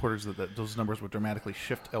moved the headquarters that those numbers would dramatically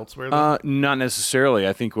shift elsewhere? Not necessarily.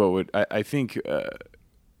 I think I think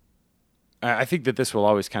that this will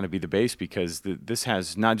always kind of be the base because this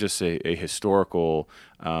has not just a historical,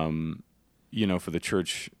 for the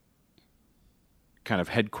church kind of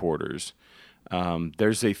headquarters.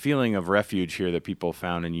 There's a feeling of refuge here that people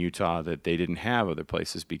found in Utah that they didn't have other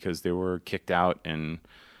places because they were kicked out and,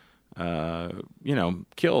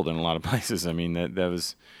 killed in a lot of places. I mean,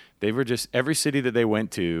 they were just, every city that they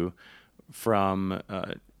went to from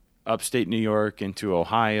upstate New York into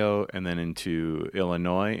Ohio and then into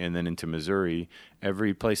Illinois and then into Missouri,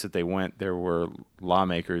 every place that they went, there were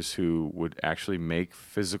lawmakers who would actually make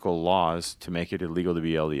physical laws to make it illegal to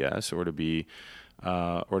be LDS or to be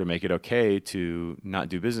or to make it okay to not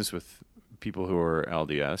do business with people who are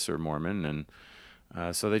LDS or Mormon. And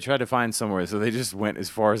so they tried to find somewhere. So they just went as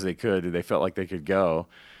far as they could. They felt like they could go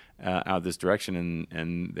out this direction.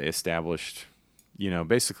 And they established,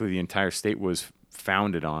 basically the entire state was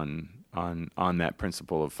founded on that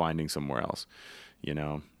principle of finding somewhere else.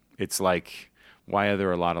 It's like why are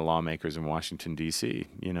there a lot of lawmakers in Washington, D.C.?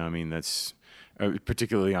 You know, I mean, that's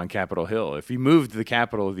particularly on Capitol Hill. If you moved the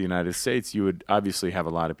capital of the United States, you would obviously have a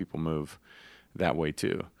lot of people move that way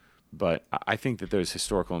too. But I think that there's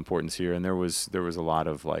historical importance here, and there was a lot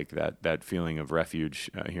of like that feeling of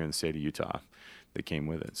refuge here in the state of Utah that came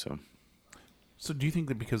with it. So do you think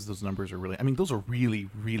that because those numbers are really, I mean, those are really,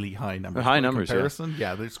 really high numbers. High in numbers, comparison?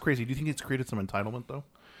 Yeah, that's crazy. Do you think it's created some entitlement, though?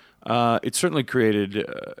 It certainly created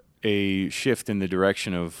a shift in the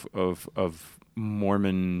direction of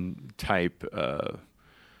Mormon type, well,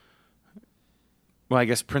 I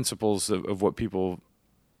guess principles of what people,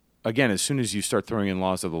 again, as soon as you start throwing in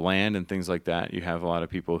laws of the land and things like that, you have a lot of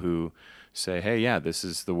people who say, hey, yeah, this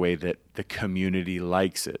is the way that the community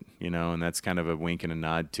likes it, you know, and that's kind of a wink and a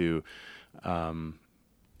nod to,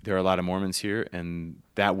 there are a lot of Mormons here, and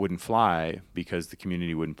that wouldn't fly because the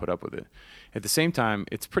community wouldn't put up with it. At the same time,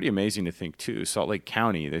 it's pretty amazing to think, too, Salt Lake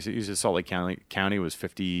County, they used Salt Lake County was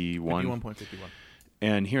 51.51.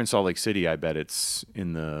 And here in Salt Lake City, I bet it's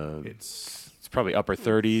in the, it's probably upper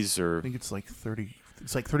 30s or. I think it's like 30,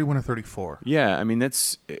 it's like 31 or 34. Yeah, I mean,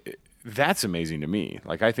 that's amazing to me.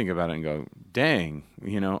 Like, I think about it and go, dang,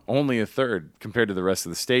 you know, only a third compared to the rest of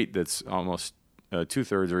the state that's almost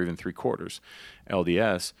 2/3 or even 3/4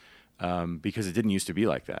 LDS, because it didn't used to be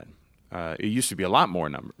like that. It used to be a lot more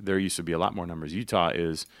number. There used to be a lot more numbers. Utah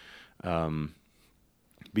is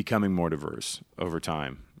becoming more diverse over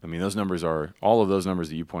time. I mean, those numbers are, all of those numbers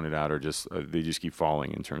that you pointed out are just they just keep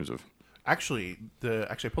falling in terms of. Actually,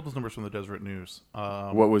 I pulled those numbers from the Deseret News.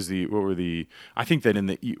 What were the? I think that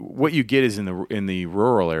what you get is in the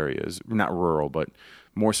rural areas, not rural, but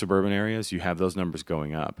more suburban areas, you have those numbers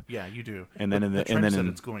going up. Yeah, you do. And then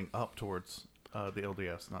it's going up towards the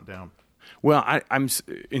LDS, not down. Well, I'm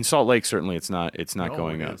in Salt Lake. Certainly, it's not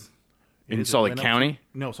going up. In Salt Lake County?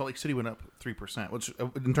 No, Salt Lake City went up 3%, which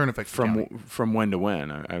in turn affects from when to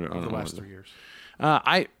when? I don't know. The last 3 years.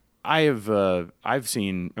 I've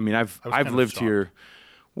seen. I mean, I've lived here.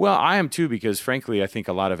 Well, I am too, because frankly, I think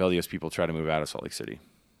a lot of LDS people try to move out of Salt Lake City.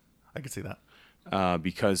 I could see that.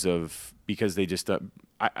 Because they just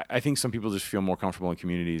I think some people just feel more comfortable in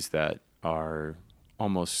communities that are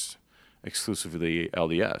almost exclusively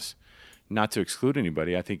LDS. Not to exclude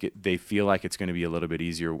anybody, I think they feel like it's going to be a little bit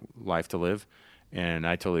easier life to live, and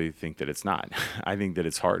I totally think that it's not. I think that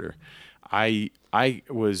it's harder. I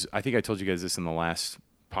think I told you guys this in the last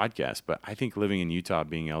podcast, but I think living in Utah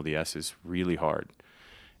being LDS is really hard.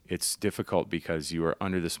 It's difficult because you are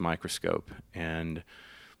under this microscope, and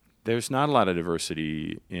there's not a lot of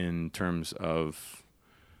diversity in terms of,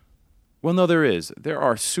 well, no, there is. There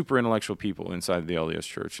are super intellectual people inside the LDS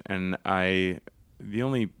Church, and the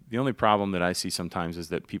only problem that I see sometimes is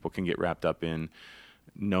that people can get wrapped up in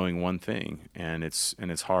knowing one thing, and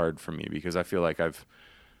it's hard for me because I feel like I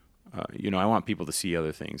want people to see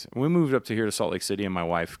other things. We moved up to here to Salt Lake City, and my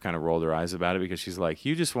wife kind of rolled her eyes about it because she's like,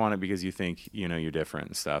 you just want it because you think, you know, you're different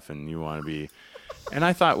and stuff, and you want to be. And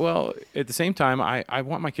I thought, well, at the same time, I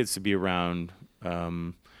want my kids to be around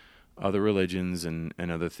other religions and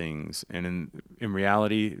other things. And in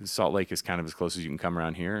reality, Salt Lake is kind of as close as you can come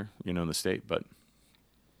around here, you know, in the state. But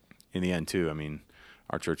in the end, too, I mean,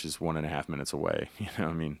 our church is 1.5 minutes away, you know,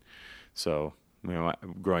 I mean, so, you know,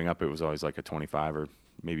 growing up, it was always like a 25 or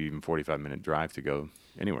maybe even 45-minute drive to go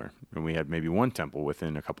anywhere. And we had maybe one temple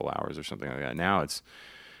within a couple hours or something like that. Now it's,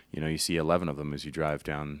 you know, you see 11 of them as you drive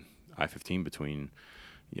down I-15 between,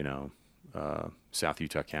 you know, South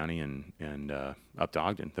Utah County and up to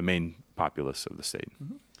Ogden, the main populace of the state.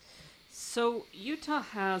 Mm-hmm. So Utah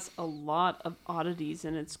has a lot of oddities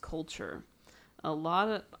in its culture. A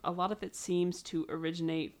lot of it seems to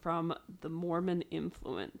originate from the Mormon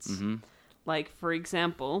influence. Mm-hmm. Like, for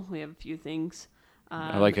example, we have a few things.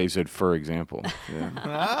 I like how you said, for example.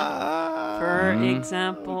 Yeah. For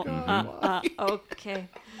example. Okay.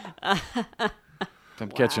 I'm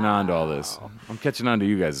catching on to all this. I'm catching on to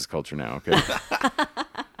you guys' culture now, okay?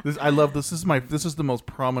 I love this. This is the most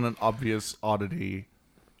prominent, obvious oddity.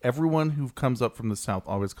 Everyone who comes up from the South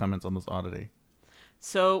always comments on this oddity.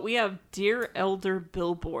 So we have Dear Elder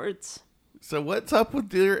billboards. So what's up with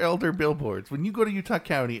Dear Elder billboards? When you go to Utah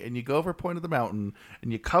County and you go over Point of the Mountain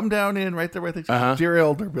and you come down in right there, Dear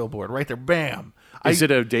Elder billboard right there, bam. Is it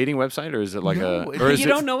a dating website or is it like you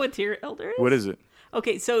don't know what Dear Elder is? What is it?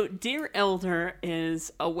 Okay, so Dear Elder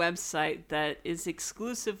is a website that is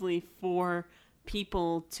exclusively for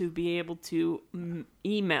people to be able to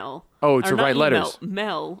email. Oh, to write letters.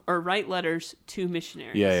 Mail or write letters to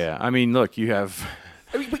missionaries. Yeah. I mean, look, you have.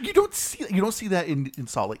 I mean, but you don't see that in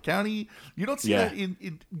Salt Lake County. You don't see that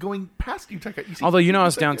in going past Utah County. Although, you know, I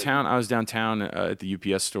was downtown at the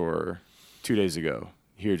UPS store 2 days ago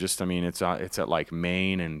here. Just I mean, it's at like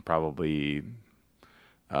Main and probably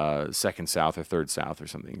second south or third south or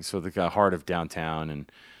something. So the heart of downtown, and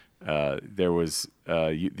there was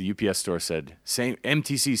the UPS store said same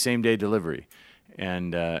MTC same day delivery,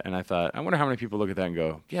 and I thought, I wonder how many people look at that and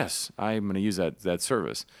go, yes, I'm going to use that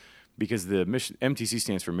service, because the MTC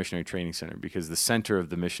stands for Missionary Training Center, because the center of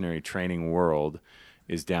the missionary training world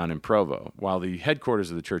is down in Provo, while the headquarters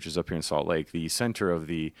of the church is up here in Salt Lake. The center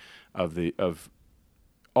of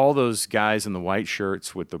all those guys in the white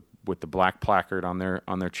shirts with the black placard on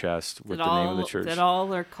their chest with the name of the church. That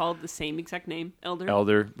all are called the same exact name, elder.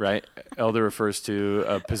 Elder, right? Elder refers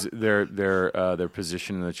to their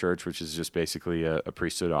position in the church, which is just basically a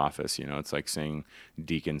priesthood office. You know, it's like saying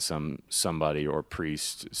deacon somebody, or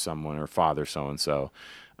priest someone, or father so and so.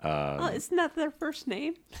 Isn't that their first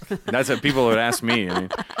name? That's what people would ask me. I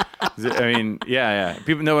mean, yeah.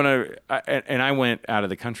 People know when I went out of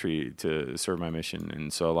the country to serve my mission,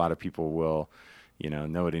 and so a lot of people will,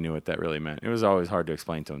 nobody knew what that really meant. It was always hard to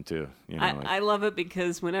explain to them too. I love it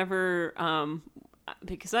because whenever,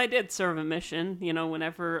 because I did serve a mission,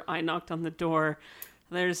 whenever I knocked on the door,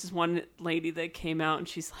 there's this one lady that came out and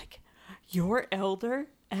she's like, "You're elder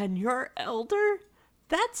and you're elder?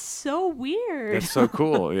 That's so weird." That's so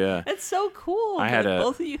cool, yeah. It's so cool.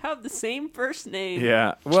 Both of you have the same first name.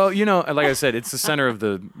 Yeah. Well, like I said, it's the center of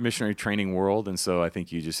the missionary training world, and so I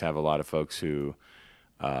think you just have a lot of folks who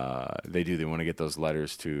they want to get those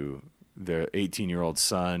letters to their 18-year-old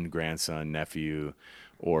son, grandson, nephew,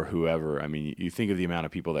 or whoever. I mean, you think of the amount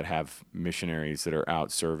of people that have missionaries that are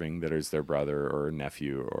out serving, that is their brother or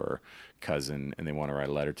nephew or cousin, and they want to write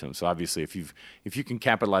a letter to them. So obviously, if you can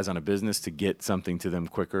capitalize on a business to get something to them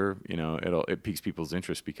quicker, it piques people's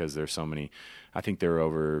interest, because there's so many. I think there are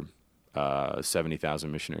over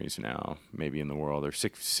 70,000 missionaries now, maybe in the world, or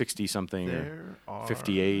 60 something, or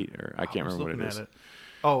 58, or I can't remember what it is.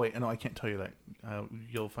 Oh wait, no, I can't tell you that.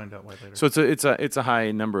 You'll find out why later. So it's a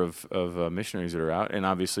high number of missionaries that are out, and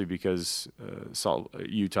obviously because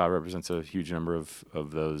Utah represents a huge number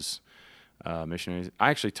of those missionaries.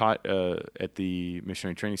 I actually taught at the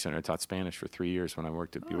Missionary Training Center. I taught Spanish for 3 years when I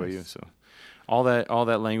worked at BYU. So all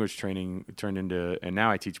that language training turned into, and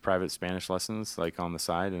now I teach private Spanish lessons like on the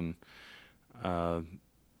side, and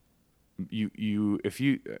the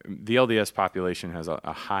LDS population has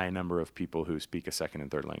a high number of people who speak a second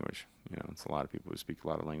and third language. It's a lot of people who speak a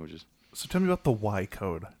lot of languages. So tell me about the Y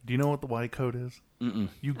code. Do you know what the Y code is? Mm-mm.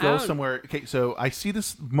 You go somewhere. Okay, so I see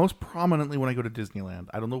this most prominently when I go to Disneyland.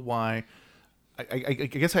 I don't know why. I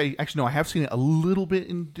guess I actually know. I have seen it a little bit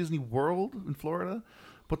in Disney World in Florida.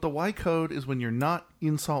 But the Y code is when you're not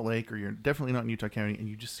in Salt Lake, or you're definitely not in Utah County, and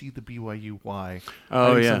you just see the BYU Y.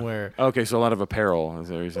 Oh, yeah. Somewhere. Okay, so a lot of apparel. Is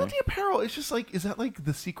that what you're saying? Well, the apparel, it's just like, is that like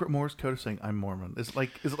the secret Morse code of saying I'm Mormon? Is it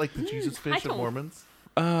like the Jesus fish of Mormons?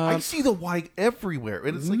 I see the Y everywhere,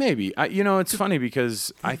 and it's like, maybe. It's funny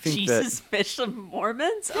because I think Jesus fish of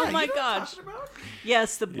Mormons. Yeah, oh my gosh!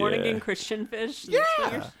 Yes, the born again Christian fish.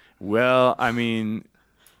 Yeah. Well, I mean,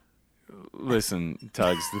 listen,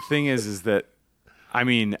 Tugs. The thing is that, I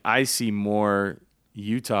mean, I see more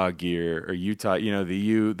Utah gear, or Utah,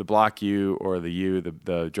 the block U, or the U,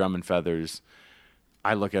 the drum and feathers.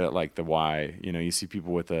 I look at it like the Y. You see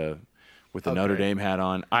people with a Notre Dame hat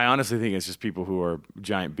on. I honestly think it's just people who are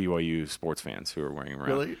giant BYU sports fans who are wearing them around.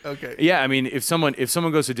 Really? Okay. Yeah, I mean, if someone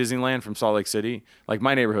goes to Disneyland from Salt Lake City, like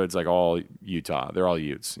my neighborhood's like all Utah. They're all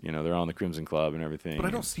Utes. They're all in the Crimson Club and everything. But I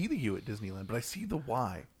don't see the U at Disneyland, but I see the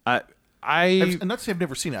Y. And not to say I've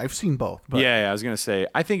never seen it. I've seen both. But. Yeah, I was gonna say.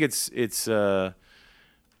 I think it's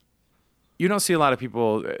you don't see a lot of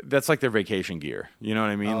people. That's like their vacation gear. You know what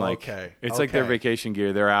I mean? It's like their vacation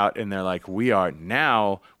gear. They're out and they're like, we are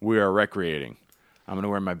recreating. I'm gonna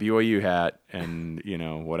wear my BYU hat and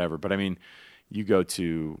whatever. But I mean, you go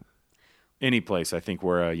to any place, I think,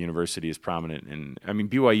 where a university is prominent, and I mean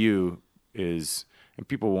BYU is, and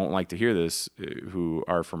people won't like to hear this who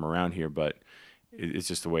are from around here, but it's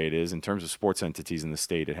just the way it is. In terms of sports entities in the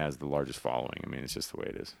state, it has the largest following. I mean, it's just the way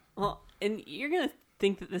it is. Well, and you're going to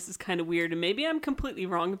think that this is kind of weird, and maybe I'm completely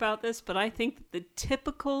wrong about this, but I think that the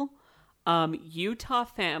typical Utah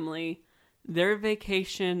family, their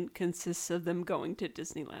vacation consists of them going to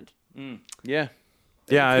Disneyland. Yeah.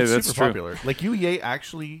 Yeah, it's that's super true. popular. Like UEA,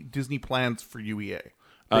 actually, Disney plans for UEA.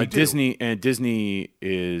 Disney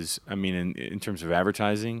is, I mean, in terms of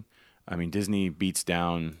advertising, I mean, Disney beats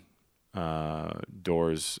down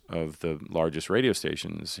doors of the largest radio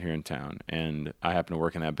stations here in town, and I happen to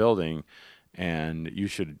work in that building, and you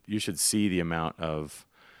should see the amount of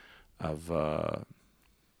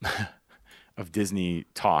Disney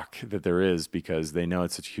talk that there is, because they know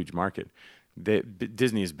it's such a huge market.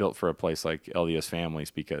 Disney is built for a place like LDS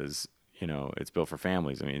Families because, it's built for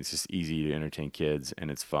families. I mean, it's just easy to entertain kids,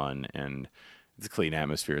 and it's fun, and it's a clean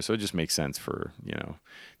atmosphere. So it just makes sense for,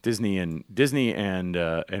 Disney and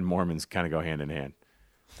Mormons kind of go hand in hand.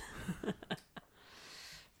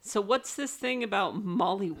 So what's this thing about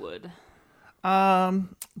Mollywood? How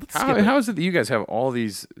is it that you guys have all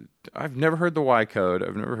these? I've never heard the Y code.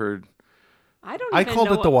 I've never heard. I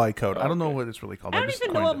called it the Y code. I don't know what it's really called. I don't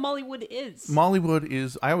even know what Mollywood is. Mollywood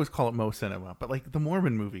is. I always call it Mo Cinema, but like the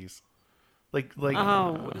Mormon movies, like.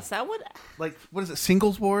 Oh, is that what? Like, what is it?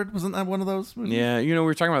 Singles Ward? Wasn't that one of those movies? Yeah, we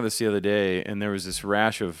were talking about this the other day, and there was this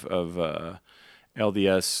rash of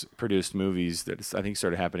LDS produced movies that I think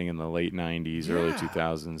started happening in the late '90s, early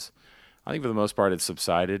 2000s. I think for the most part it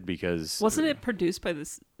subsided because wasn't it produced by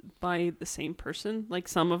the same person, like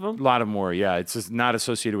some of them? A lot of more, yeah. It's just not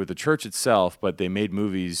associated with the church itself, but they made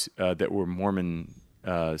movies that were Mormon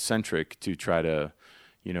centric to try to,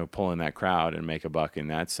 pull in that crowd and make a buck in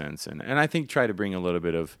that sense, and I think try to bring a little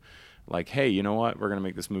bit of like, hey, you know what? We're gonna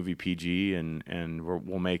make this movie PG, and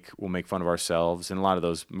we'll make fun of ourselves. And a lot of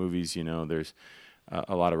those movies, there's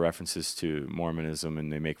a lot of references to Mormonism,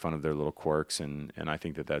 and they make fun of their little quirks, and I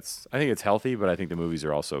think I think it's healthy, but I think the movies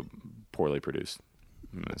are also poorly produced.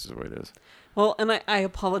 And this is the way it is. Well, and I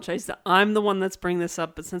apologize that I'm the one that's bringing this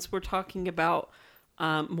up, but since we're talking about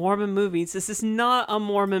Mormon movies, this is not a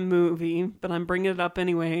Mormon movie, but I'm bringing it up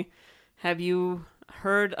anyway. Have you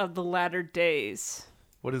heard of The Latter Days?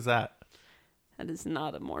 What is that? That is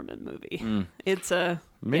not a Mormon movie. It's a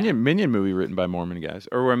Minion movie written by Mormon guys.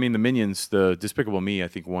 Or, I mean, the Minions, the Despicable Me, I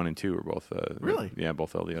think 1 and 2 are both. Really? Yeah,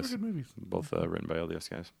 both LDS. They're good movies. Both written by LDS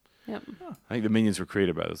guys. Yep. I think the Minions were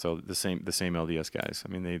created by the same LDS guys.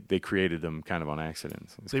 I mean, they created them kind of on accident.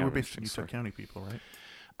 They were basically Utah County people, right?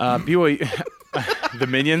 BYU, the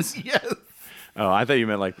Minions? Yes. Oh, I thought you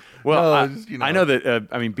meant like, well, No, I know that,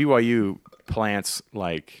 BYU plants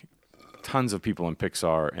like tons of people in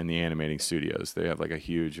Pixar and the animating studios. They have like a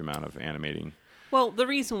huge amount of animating. Well, the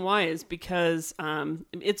reason why is because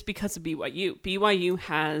it's because of BYU. BYU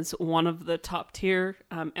has one of the top tier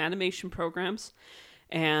animation programs,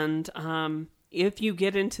 and if you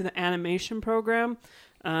get into the animation program,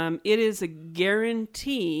 it is a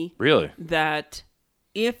guarantee Really? that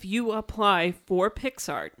if you apply for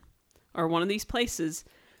Pixar or one of these places,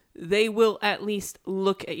 they will at least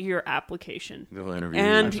look at your application They'll interview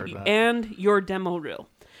and your demo reel.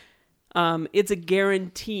 It's a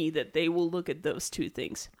guarantee that they will look at those two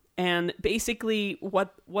things. And basically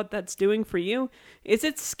what that's doing for you is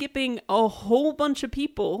it's skipping a whole bunch of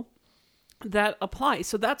people that apply.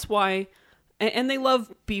 So that's why, and they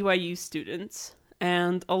love BYU students,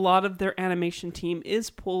 and a lot of their animation team is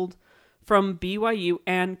pulled from BYU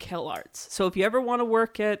and CalArts. So if you ever want to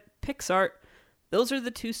work at Pixar, those are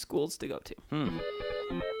the two schools to go to.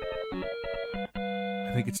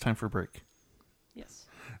 I think it's time for a break. Yes.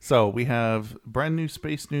 So we have brand new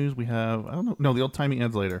space news. We have, I don't know, no, the old timey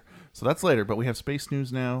adds later. So that's later, but we have space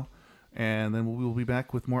news now, and then we will be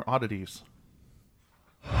back with more oddities.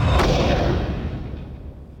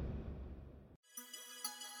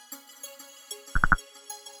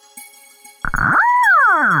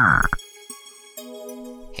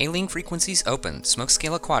 Hailing frequencies open.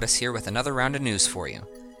 Smokescale Aquatis here with another round of news for you.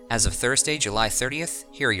 As of Thursday, July 30th,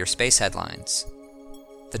 here are your space headlines.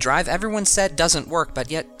 The drive everyone said doesn't work, but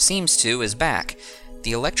yet seems to, is back.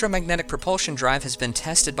 The electromagnetic propulsion drive has been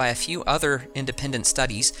tested by a few other independent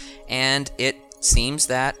studies, and it seems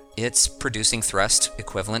that it's producing thrust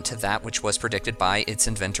equivalent to that which was predicted by its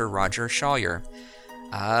inventor Roger Shawyer.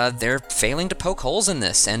 They're failing to poke holes in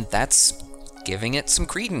this, and that's giving it some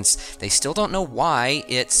credence. They still don't know why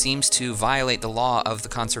it seems to violate the law of the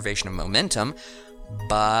conservation of momentum,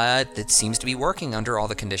 but it seems to be working under all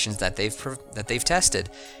the conditions that they've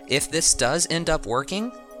tested. If this does end up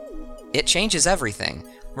working, it changes everything.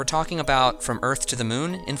 We're talking about from Earth to the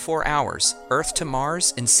Moon in 4 hours, Earth to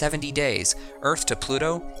Mars in 70 days, Earth to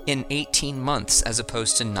Pluto in 18 months as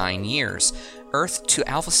opposed to 9 years, Earth to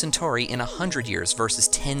Alpha Centauri in 100 years versus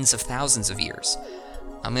tens of thousands of years.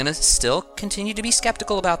 I'm going to still continue to be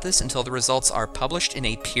skeptical about this until the results are published in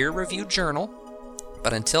a peer-reviewed journal,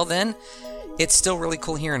 but until then, it's still really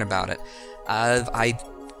cool hearing about it.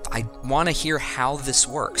 I want to hear how this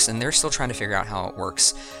works, and they're still trying to figure out how it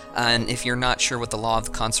works. And if you're not sure what the law of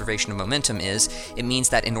the conservation of momentum is, it means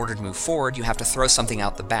that in order to move forward, you have to throw something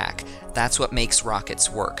out the back. That's what makes rockets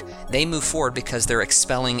work. They move forward because they're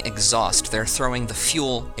expelling exhaust. They're throwing the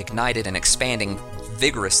fuel ignited and expanding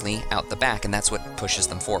vigorously out the back, and that's what pushes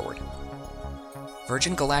them forward.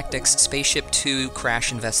 Virgin Galactic's Spaceship Two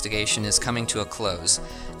crash investigation is coming to a close.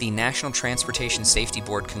 The National Transportation Safety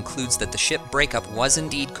Board concludes that the ship breakup was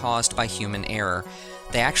indeed caused by human error.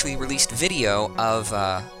 They actually released video of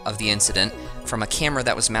the incident from a camera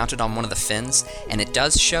that was mounted on one of the fins, and it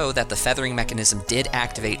does show that the feathering mechanism did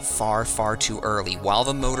activate far, far too early, while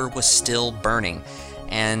the motor was still burning.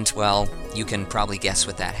 And, well, you can probably guess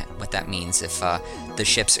what that means if the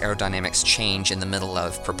ship's aerodynamics change in the middle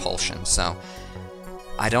of propulsion. So,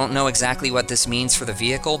 I don't know exactly what this means for the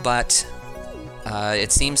vehicle, but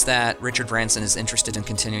it seems that Richard Branson is interested in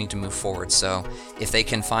continuing to move forward. So, if they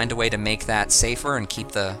can find a way to make that safer and keep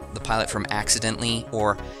the pilot from accidentally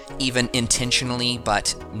or even intentionally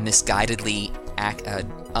but misguidedly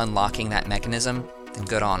unlocking that mechanism, then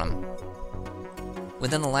good on them.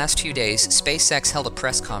 Within the last few days, SpaceX held a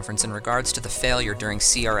press conference in regards to the failure during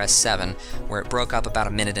CRS-7, where it broke up about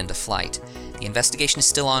a minute into flight. The investigation is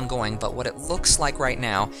still ongoing, but what it looks like right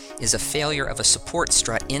now is a failure of a support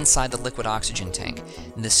strut inside the liquid oxygen tank.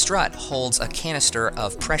 And this strut holds a canister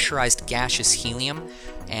of pressurized gaseous helium,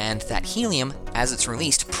 and that helium, as it's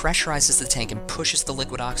released, pressurizes the tank and pushes the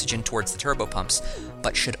liquid oxygen towards the turbopumps,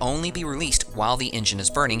 but should only be released while the engine is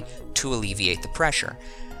burning to alleviate the pressure.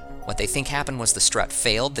 What they think happened was the strut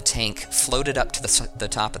failed, the tank floated up to the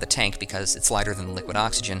top of the tank because it's lighter than the liquid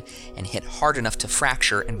oxygen, and hit hard enough to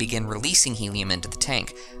fracture and begin releasing helium into the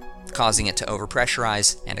tank, causing it to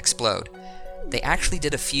overpressurize and explode. They actually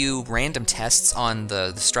did a few random tests on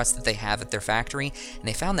the struts that they have at their factory, and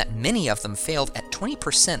they found that many of them failed at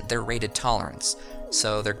 20% their rated tolerance.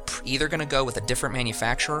 So they're either going to go with a different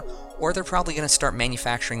manufacturer, or they're probably going to start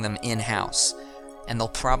manufacturing them in-house. And they'll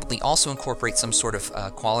probably also incorporate some sort of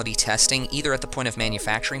quality testing, either at the point of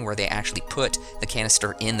manufacturing where they actually put the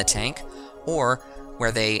canister in the tank, or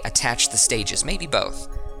where they attach the stages, maybe both.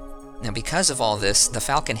 Now, because of all this, the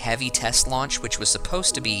Falcon Heavy test launch, which was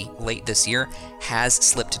supposed to be late this year, has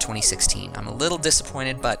slipped to 2016. I'm a little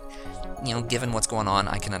disappointed, but, given what's going on,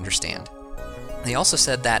 I can understand. They also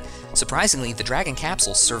said that, surprisingly, the Dragon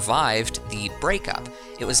capsule survived the breakup.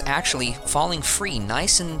 It was actually falling free,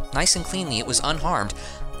 nice and cleanly. It was unharmed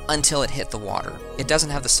until it hit the water. It doesn't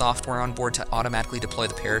have the software on board to automatically deploy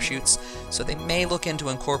the parachutes, so they may look into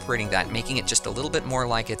incorporating that, making it just a little bit more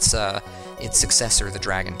like its successor, the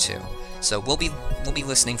Dragon 2. So we'll be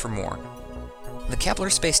listening for more. The Kepler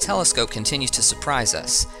Space Telescope continues to surprise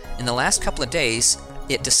us. In the last couple of days,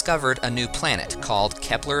 it discovered a new planet called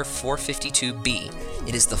Kepler 452b.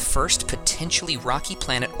 It is the first potentially rocky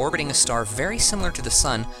planet orbiting a star very similar to the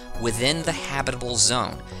Sun within the habitable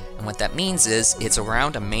zone. And what that means is it's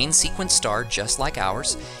around a main sequence star just like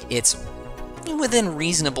ours. It's within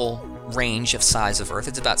reasonable range of size of Earth.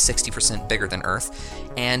 It's about 60% bigger than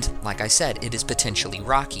Earth. And like I said, it is potentially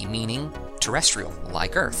rocky, meaning terrestrial,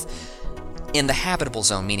 like Earth. In the habitable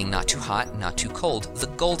zone, meaning not too hot, not too cold, the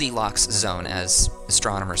Goldilocks zone, as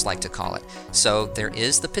astronomers like to call it. So there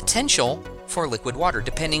is the potential for liquid water,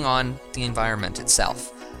 depending on the environment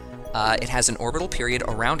itself. It has an orbital period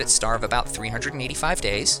around its star of about 385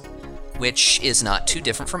 days, which is not too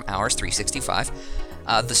different from ours, 365.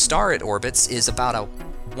 The star it orbits is about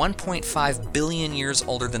 1.5 billion years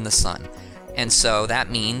older than the Sun. And so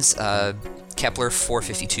that means Kepler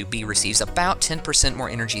 452b receives about 10% more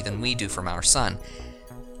energy than we do from our Sun.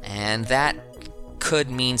 And that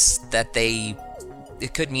could mean that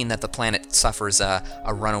the planet suffers a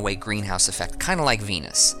runaway greenhouse effect, kind of like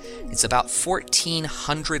Venus. It's about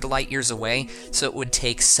 1,400 light years away, so it would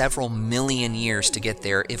take several million years to get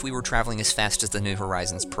there if we were traveling as fast as the New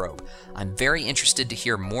Horizons probe. I'm very interested to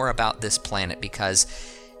hear more about this planet because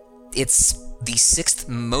it's the sixth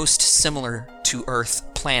most similar to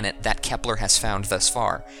Earth planet that Kepler has found thus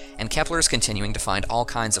far. And Kepler is continuing to find all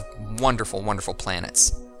kinds of wonderful, wonderful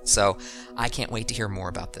planets. So I can't wait to hear more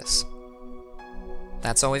about this.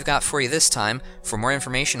 That's all we've got for you this time. For more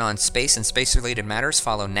information on space and space-related matters,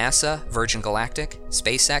 follow NASA, Virgin Galactic,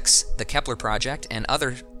 SpaceX, the Kepler Project, and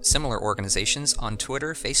other similar organizations on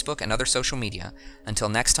Twitter, Facebook, and other social media. Until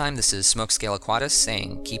next time, this is Smokescale Aquatis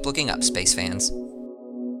saying, keep looking up, space fans.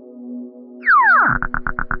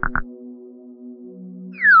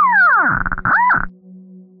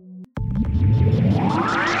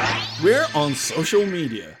 We're on social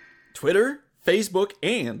media. Twitter, Facebook,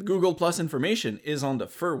 and Google Plus information is on the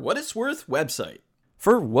For What It's Worth website.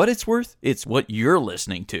 For what it's worth, it's what you're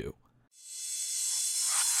listening to.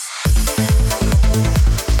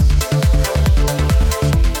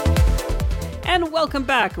 And welcome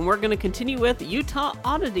back, and we're going to continue with Utah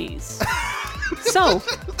Oddities. So,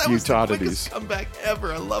 That was the Utah quickest toddies. comeback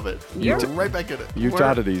ever. I love it. You're- We're right back in it.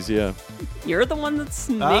 Utah toddies, yeah. you're the one that's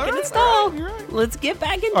making right, it stall. all right, you're right. Let's get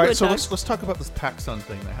back into All right, it, so Doug. let's talk about this PacSun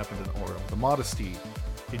thing that happened in Oro, the modesty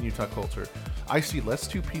in Utah culture. I see less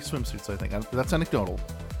two-piece swimsuits, I think. That's anecdotal.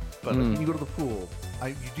 But when you go to the pool,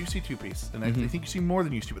 you do see two-piece. And I think you see more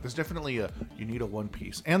than you used to, but there's definitely you need a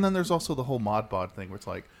one-piece. And then there's also the whole mod bod thing where it's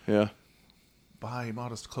like, Yeah. buy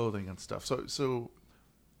modest clothing and stuff. So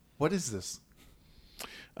what is this?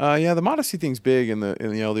 Yeah, the modesty thing's big in the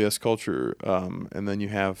LDS culture, and then you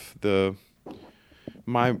have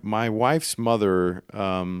my wife's mother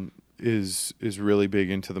is really big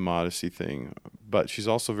into the modesty thing, but she's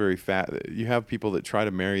also very fat. You have people that try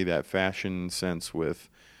to marry that fashion sense with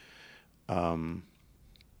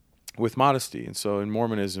modesty, and so in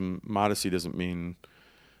Mormonism, modesty doesn't mean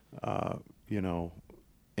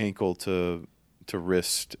ankle to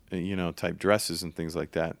wrist type dresses and things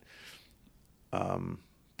like that.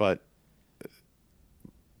 But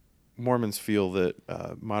Mormons feel that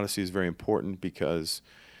modesty is very important because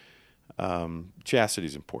chastity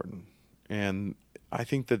is important. And I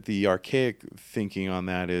think that the archaic thinking on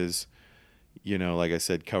that is, like I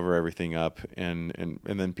said, cover everything up. And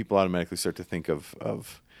then people automatically start to think of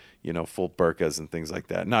full burqas and things like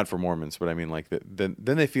that. Not for Mormons, but I mean, like, then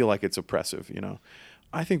they feel like it's oppressive,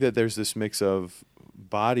 I think that there's this mix of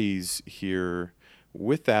bodies here.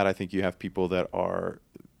 With that, I think you have people that are,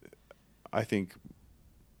 I think,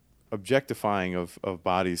 objectifying of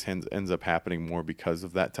bodies ends up happening more because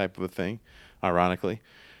of that type of a thing, ironically,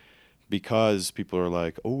 because people are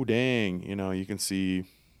like, oh, dang, you can see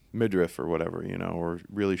midriff or whatever, or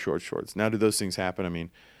really short shorts. Now, do those things happen? I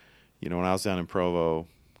mean, when I was down in Provo,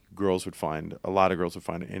 a lot of girls would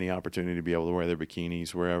find any opportunity to be able to wear their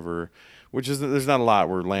bikinis wherever, there's not a lot.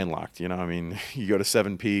 We're landlocked, I mean, you go to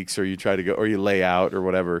Seven Peaks or you try to go, or you lay out or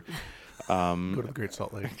whatever. Go to the Great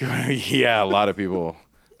Salt Lake. Yeah, a lot of people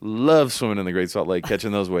love swimming in the Great Salt Lake,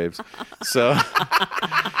 catching those waves. So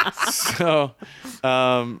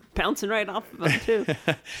Bouncing right off of them, too.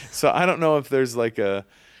 so I don't know if there's like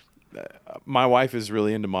my wife is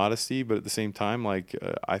really into modesty, but at the same time, like,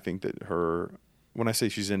 I think that when I say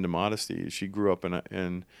she's into modesty, she grew up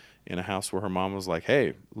in a house where her mom was like,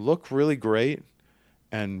 hey, look really great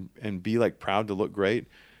and be like proud to look great.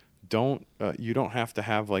 You don't have to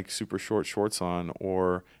have like super short shorts on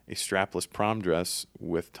or a strapless prom dress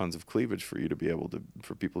with tons of cleavage for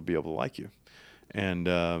people to be able to like you. And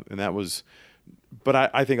that was, but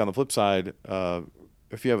I think on the flip side,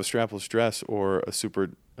 if you have a strapless dress or a super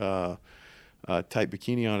tight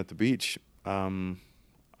bikini on at the beach,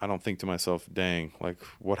 I don't think to myself, dang, like,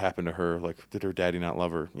 what happened to her? Like, did her daddy not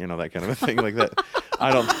love her? That kind of a thing like that.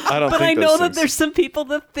 I don't But think I know those that things. there's some people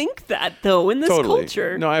that think that, though, in this Totally.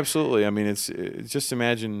 culture. No, absolutely. I mean, it's just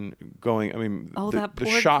imagine going. I mean, that the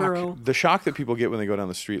poor shock, girl. the shock that people get when they go down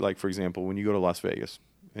the street. Like, for example, when you go to Las Vegas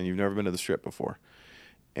and you've never been to the Strip before,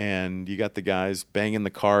 and you got the guys banging the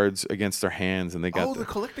cards against their hands, and they got the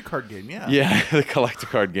collector card game, yeah. yeah, the collector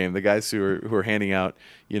card game. The guys who are handing out,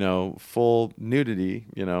 full nudity.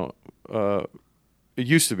 It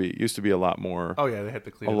used to be a lot more. Oh yeah, they had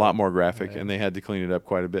to clean a it lot up. more graphic, and they had to clean it up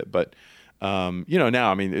quite a bit. But now,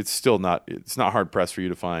 I mean, it's not hard pressed for you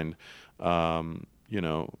to find,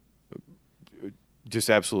 just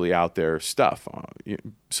absolutely out there stuff.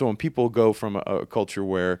 So when people go from a culture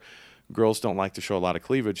where girls don't like to show a lot of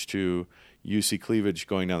cleavage to, you see cleavage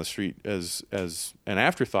going down the street as an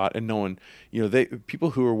afterthought, and no one,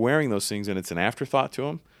 people who are wearing those things and it's an afterthought to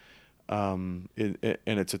them, and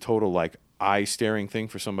it's a total like eye staring thing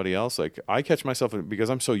for somebody else. Like, I catch myself because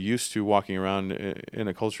I'm so used to walking around in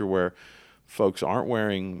a culture where folks aren't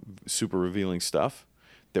wearing super revealing stuff,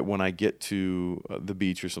 that when I get to the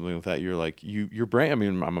beach or something like that, you're like, your brain, I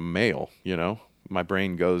mean, I'm a male, my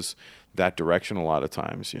brain goes that direction a lot of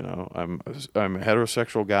times. I'm a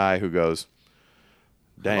heterosexual guy who goes,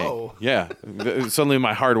 dang, Whoa. yeah. Suddenly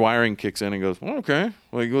my hard wiring kicks in and goes, oh, okay,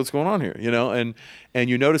 like, what's going on here? And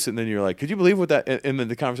you notice it, and then you're like, could you believe what that? And then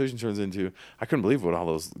the conversation turns into, I couldn't believe what all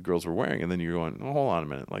those girls were wearing. And then you're going, oh, hold on a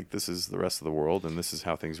minute, like, this is the rest of the world, and this is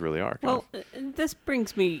how things really are. Well, this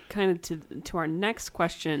brings me kind of to our next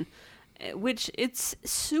question, which it's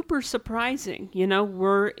super surprising.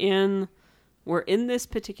 We're in this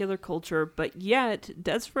particular culture, but yet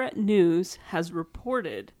Deseret News has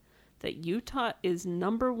reported that Utah is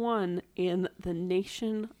 #1 in the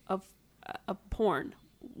nation of porn.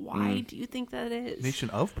 Why do you think that is?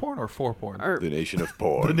 Nation of porn or for porn? Or, The nation of The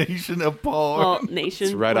porn. nation of porn. well, nation.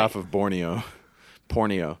 It's right wait, off of Borneo.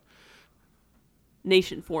 Porneo.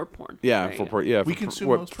 Nation for porn. Yeah, There for you go. porn. Yeah, We for, consume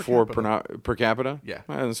what, most per for capita. per capita. Yeah.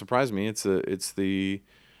 Well, it doesn't surprise me. It's the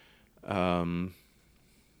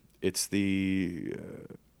it's the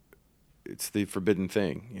forbidden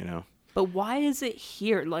thing, you know. But why is it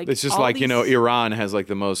here? Like, it's just all like, you know, these- Iran has like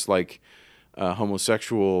the most like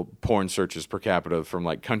homosexual porn searches per capita from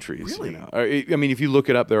like countries. Really? You know? I mean, if you look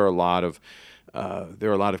it up, there are a lot of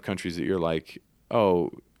countries that you're like,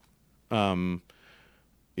 in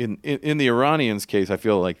the Iranians' case, I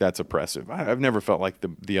feel like that's oppressive. I've never felt like the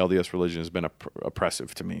LDS religion has been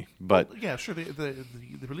oppressive to me. But Yeah, sure. The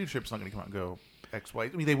leadership's not going to come out and go X, Y. I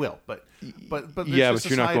mean, they will, but yeah, there's but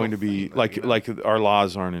you're not going to be thing, like you know? like our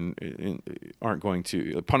laws aren't going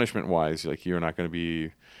to punishment wise. Like you're not going to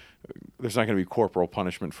be. There's not going to be corporal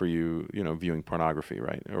punishment for you, you know, viewing pornography,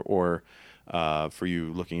 right? Or for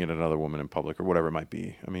you looking at another woman in public or whatever it might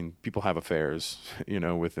be. I mean, people have affairs, you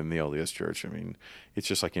know, within the LDS Church. I mean, it's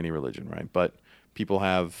just like any religion, right? But people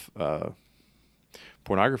have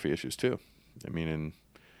pornography issues too. I mean, and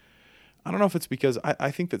I don't know if it's because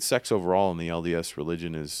I think that sex overall in the LDS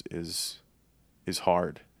religion is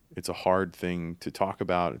hard. It's a hard thing to talk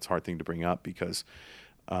about. It's a hard thing to bring up because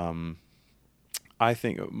I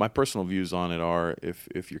think my personal views on it are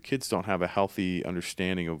if your kids don't have a healthy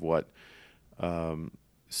understanding of what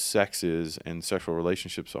sex is and sexual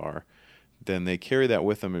relationships are, then they carry that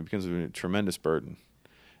with them. It becomes a tremendous burden.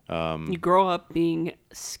 you grow up being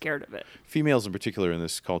scared of it. Females in particular in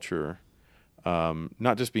this culture,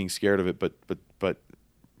 not just being scared of it, but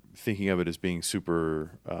thinking of it as being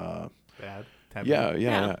super bad. Taboo.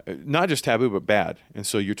 Yeah. Not just taboo, but bad. And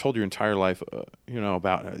so you're told your entire life, you know,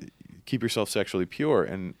 about keep yourself sexually pure,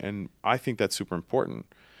 and I think that's super important.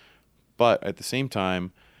 But at the same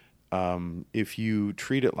time, if you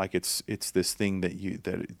treat it like it's this thing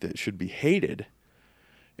that should be hated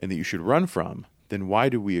and that you should run from, then why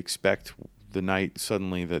do we expect the night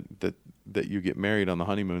suddenly that you get married on the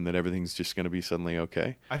honeymoon that everything's just going to be suddenly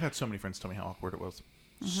okay? I've had so many friends tell me how awkward it was.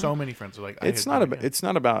 So many friends are like, It's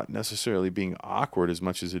not about necessarily being awkward as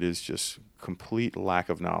much as it is just complete lack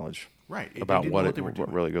of knowledge, right, about what they were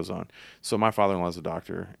doing. really goes on. So my father-in-law is a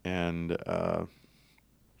doctor, and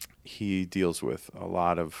he deals with a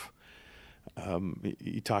lot of.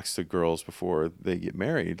 He talks to girls before they get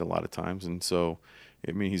married a lot of times, and so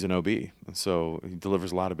I mean he's an OB, and so he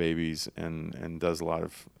delivers a lot of babies and does a lot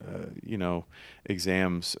of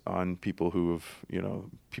exams on people who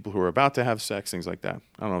are about to have sex, things like that.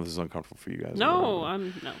 I don't know if this is uncomfortable for you guys. No,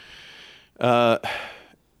 no.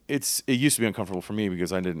 It used to be uncomfortable for me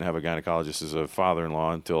because I didn't have a gynecologist as a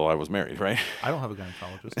father-in-law until I was married, right? I don't have a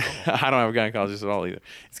gynecologist at all. I don't have a gynecologist at all either.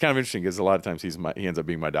 It's kind of interesting because a lot of times he ends up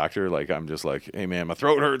being my doctor. Like I'm just like, hey man, my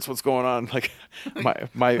throat hurts. What's going on? Like I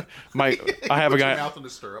have a guy.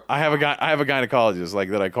 I have a gynecologist like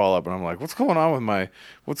that I call up and I'm like, what's going on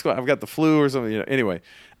with I've got the flu or something. You know. Anyway,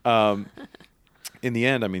 in the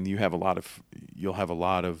end, I mean, you'll have a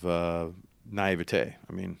lot of naivete.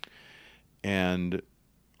 I mean, and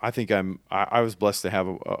I think I was blessed to have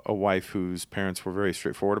a wife whose parents were very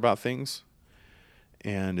straightforward about things,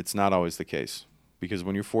 and it's not always the case because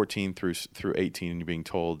when you're 14 through 18 and you're being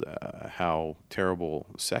told how terrible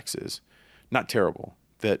sex is, not terrible,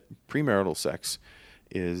 that premarital sex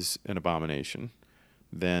is an abomination,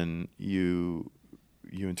 then you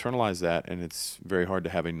internalize that, and it's very hard to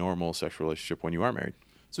have a normal sexual relationship when you are married.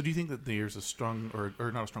 So do you think that there's a strong, or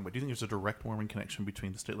not a strong, but do you think there's a direct Mormon connection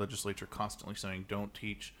between the state legislature constantly saying don't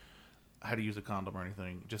teach how to use a condom or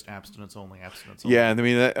anything, just abstinence only, abstinence only? Yeah, I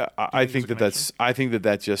mean, I think think there's a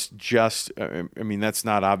that just I mean, that's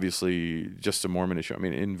not obviously just a Mormon issue. I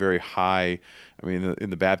mean, in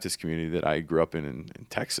the Baptist community that I grew up in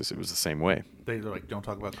Texas, it was the same way. They're like, don't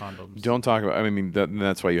talk about condoms. Don't talk about. I mean,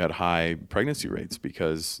 that's why you had high pregnancy rates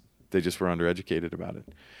because they just were undereducated about it.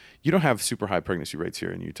 You don't have super high pregnancy rates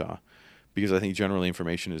here in Utah because I think generally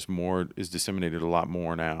information is disseminated a lot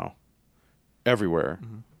more now everywhere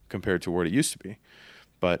compared to where it used to be.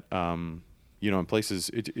 But, in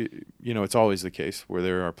places, it's always the case where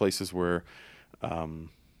there are places where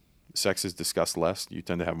sex is discussed less. You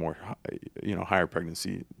tend to have more, higher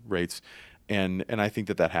pregnancy rates. And I think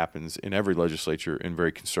that happens in every legislature in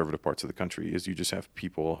very conservative parts of the country is you just have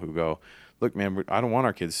people who go, look, man, I don't want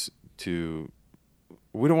our kids to...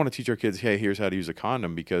 We don't want to teach our kids, hey, here's how to use a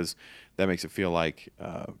condom because that makes it feel like,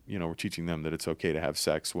 we're teaching them that it's okay to have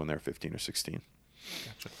sex when they're 15 or 16.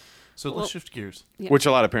 Gotcha. So let's shift gears. Yeah. Which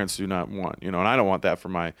a lot of parents do not want, and I don't want that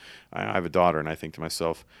for I have a daughter, and I think to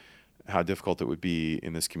myself how difficult it would be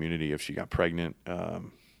in this community if she got pregnant. Not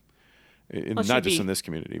just in this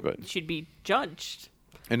community, but she'd be judged.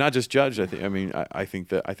 And not just judged. I think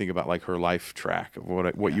about like her life track of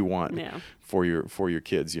what you want for your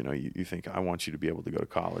kids. You know, you think, I want you to be able to go to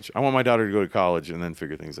college. I want my daughter to go to college and then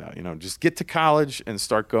figure things out. You know, just get to college and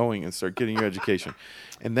start going and start getting your education,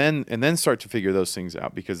 and then start to figure those things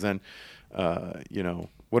out. Because then, you know,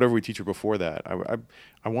 whatever we teach her before that, I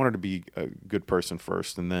want her to be a good person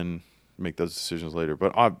first, and then make those decisions later.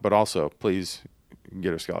 But also, please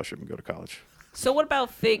get her a scholarship and go to college. So what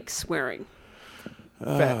about fake swearing?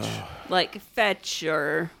 Fetch. Like fetch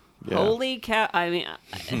or holy cow. I mean,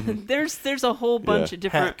 there's a whole bunch of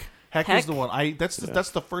different. Heck is the one. That's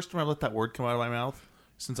the first time I let that word come out of my mouth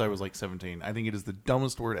since I was like 17. I think it is the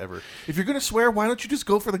dumbest word ever. If you're gonna swear, why don't you just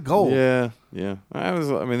go for the goal? Yeah. There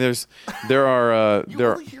are You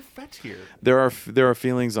only hear fetch here. there are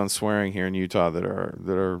feelings on swearing here in Utah that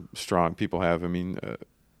are strong. People have. I mean,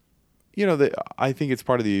 you know, I think it's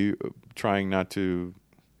part of the trying to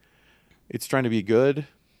be good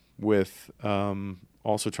with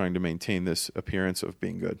also trying to maintain this appearance of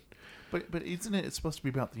being good. But isn't it? It's supposed to be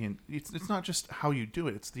about it's not just how you do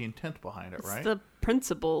it; it's the intent behind it, right? It's the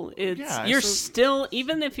principle. Yeah, you're so- still,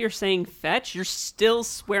 even if you're saying fetch, you're still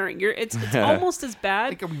swearing. It's almost as bad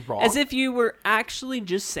Like, are we wrong? as if you were actually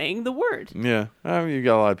just saying the word. Yeah, I mean, you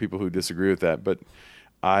got a lot of people who disagree with that, but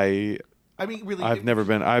I mean, really, I've never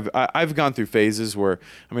been. I've gone through phases where,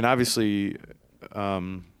 I mean, obviously.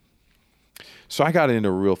 So I got into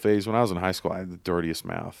a real phase when I was in high school. I had the dirtiest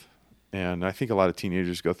mouth, and I think a lot of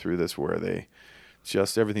teenagers go through this where they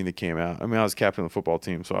just everything that came out. I mean, I was captain of the football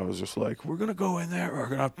team, so I was just like, we're gonna go in there,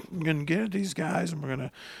 we're gonna get these guys, and we're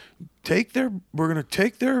gonna take their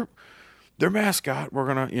mascot. We're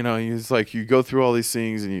gonna, you know, it's like you go through all these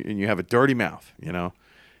things and you have a dirty mouth, you know.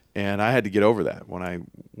 And I had to get over that when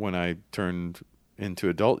I turned into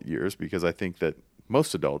adult years, because I think that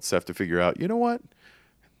most adults have to figure out, you know what?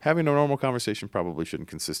 Having a normal conversation probably shouldn't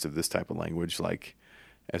consist of this type of language, like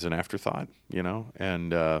as an afterthought, you know?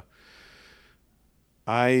 And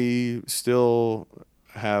I still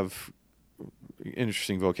have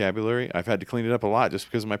interesting vocabulary. I've had to clean it up a lot just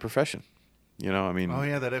because of my profession. You know, I mean... Oh,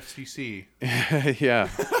 yeah, that FCC. Yeah.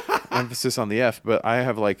 Emphasis on the F. But I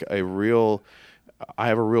have a real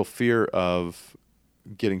fear of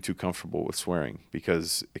getting too comfortable with swearing,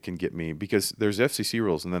 because it can get me, because there's FCC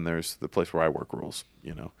rules and then there's the place where I work rules,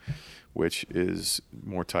 you know, which is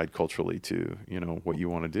more tied culturally to, you know, what you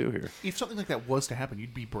want to do here. If something like that was to happen,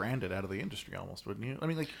 you'd be branded out of the industry almost, wouldn't you? I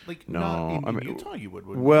mean, like No, not in Utah you would,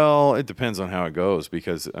 wouldn't well, it depends on how it goes,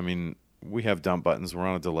 because, I mean, we have dump buttons, we're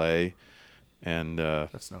on a delay, and you?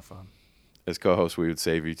 That's no fun. as co-hosts, we would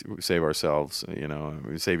save ourselves, you know,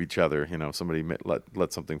 we would save each other, you know, if somebody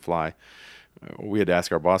let something fly. We had to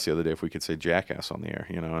ask our boss the other day if we could say jackass on the air,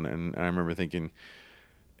 you know, and I remember thinking,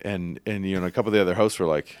 and you know, a couple of the other hosts were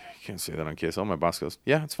like, you can't say that on KSL. My boss goes,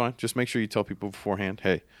 yeah, it's fine. Just make sure you tell people beforehand,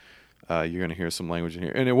 hey, you're going to hear some language in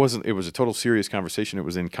here. And it was a total serious conversation. It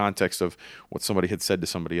was in context of what somebody had said to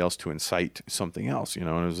somebody else to incite something else, you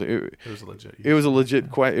know, and it was legit. It was a legit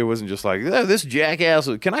it wasn't just like, this jackass,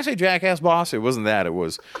 can I say jackass, boss? It wasn't that. It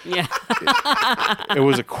was, it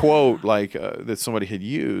was a quote like that somebody had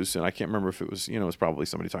used, and I can't remember if it was, you know, it was probably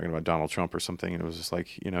somebody talking about Donald Trump or something, and it was just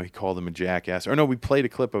like, you know, he called him a jackass. Or no, we played a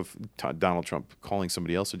clip of Donald Trump calling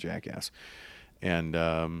somebody else a jackass. And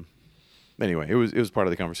anyway, it was part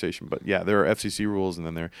of the conversation. But yeah, there are FCC rules, and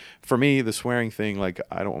then for me, the swearing thing, like,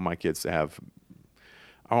 I want my kids to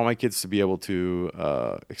be able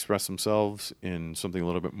to express themselves in something a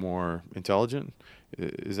little bit more intelligent.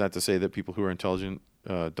 Is that to say that people who are intelligent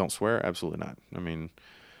don't swear? Absolutely not. I mean,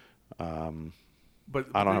 but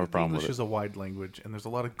I don't have a problem English with it. is a wide language, and there's a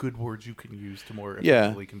lot of good words you can use to more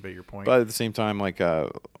effectively convey your point. But at the same time, like,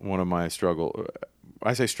 one of my I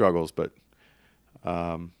say struggles, but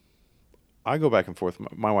I go back and forth.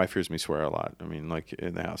 My wife hears me swear a lot. I mean, like,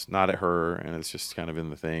 in the house, not at her, and it's just kind of in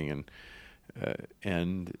the thing,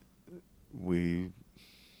 and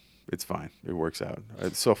it's fine. It works out.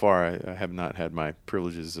 So far, I have not had my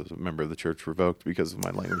privileges as a member of the church revoked because of my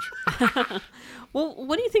language. Well,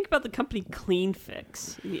 what do you think about the company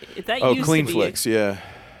CleanFix? CleanFlix, yeah.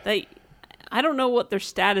 I don't know what their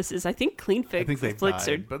status is. I think CleanFix I think they've flicks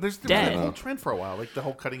are died, but there's been dead. a whole trend for a while, like the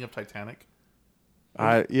whole cutting of Titanic.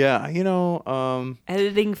 You know,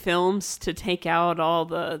 editing films to take out all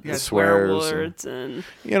the swear swears words and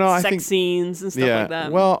you know, I sex think, scenes and stuff like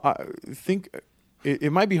that. Well, I think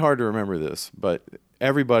it might be hard to remember this, but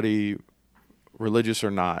everybody, religious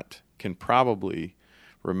or not, can probably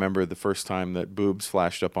remember the first time that boobs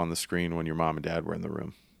flashed up on the screen when your mom and dad were in the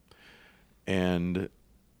room. And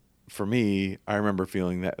for me, I remember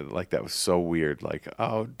feeling that was so weird. Like,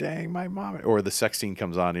 oh dang, my mom, or the sex scene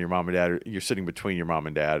comes on and your mom and dad, you're sitting between your mom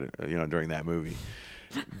and dad, during that movie.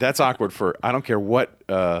 That's awkward for, I don't care what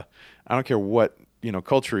culture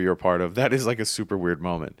you're a part of. That is like a super weird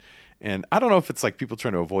moment. And I don't know if it's like people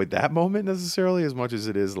trying to avoid that moment necessarily as much as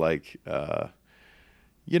it is like, as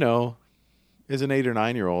an 8 or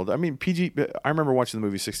 9 year old. I mean, PG, I remember watching the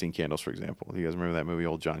movie 16 Candles, for example. You guys remember that movie,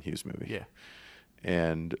 old John Hughes movie? Yeah.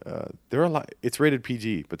 And there are a lot, it's rated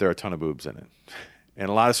PG, but there are a ton of boobs in it. And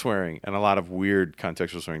a lot of swearing and a lot of weird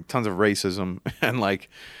contextual swearing, tons of racism. And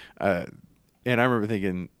and I remember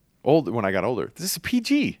thinking, when I got older, this is a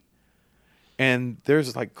PG. And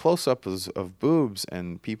there's like close-ups of boobs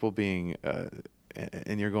and people being,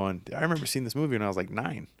 and you're going, I remember seeing this movie when I was like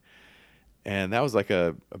 9. And that was like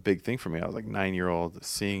a big thing for me. I was like 9-year-old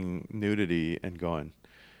seeing nudity and going,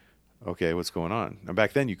 okay, what's going on? Now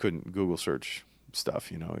back then you couldn't Google search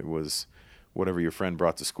stuff. It was whatever your friend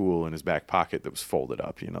brought to school in his back pocket that was folded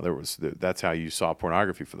up. That's how you saw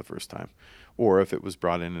pornography for the first time. Or if it was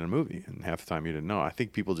brought in a movie, and half the time you didn't know. I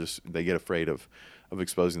think people they get afraid of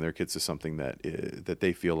exposing their kids to something that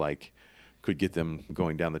they feel like could get them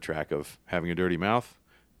going down the track of having a dirty mouth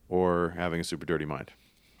or having a super dirty mind,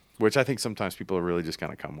 which I think sometimes people are really just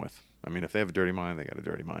kind of come with. I mean, if they have a dirty mind, they got a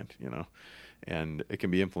dirty mind, and it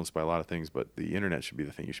can be influenced by a lot of things, but the internet should be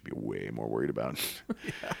the thing you should be way more worried about.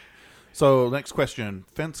 Yeah. So next question,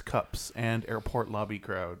 fence cups and airport lobby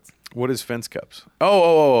crowds. What is fence cups?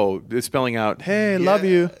 Oh, it's spelling out, hey, love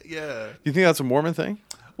you. Yeah. Do you think that's a Mormon thing?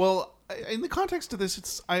 Well, in the context of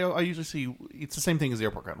this, I usually see it's the same thing as the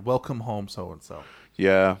airport crowd. Welcome home, so and so.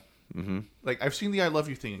 Yeah. Mm-hmm. Like I've seen the "I love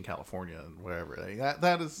you" thing in California and wherever. That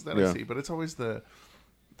I see, but it's always the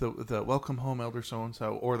welcome home, elder so and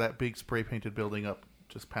so, or that big spray painted building up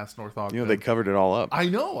just past North Ogden. They covered it all up. I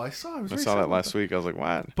know. I saw that last week. I was like,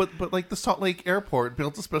 what? But like the Salt Lake Airport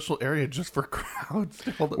built a special area just for crowds.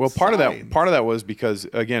 Well, part of that was because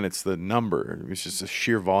again, it's the number. It's just a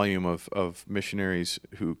sheer volume of missionaries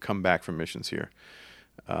who come back from missions here.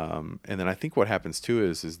 And then I think what happens too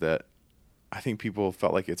is that I think people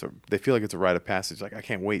felt like they feel like it's a rite of passage. Like I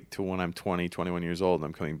can't wait till when I'm 20, 21 years old and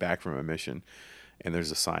I'm coming back from a mission, and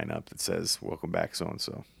there's a sign up that says "Welcome back, so and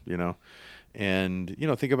so." And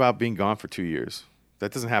think about being gone for 2 years.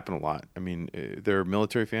 That doesn't happen a lot. I mean, there are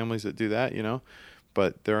military families that do that,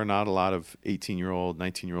 but there are not a lot of 18-year-old,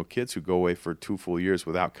 19-year-old kids who go away for 2 full years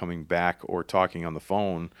without coming back or talking on the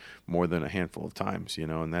phone more than a handful of times,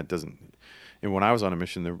 and that doesn't. And when I was on a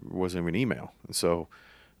mission, there wasn't even email, and so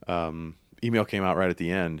email came out right at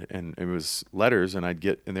the end, and it was letters, and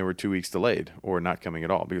and they were 2 weeks delayed or not coming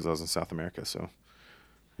at all because I was in South America. So,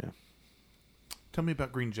 yeah. Tell me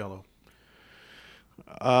about green Jell-O.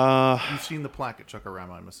 You've seen the plaque at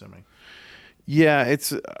Chuckarama, I'm assuming. Yeah,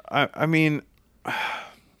 it's. I mean,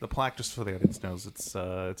 the plaque, just so the audience knows, it's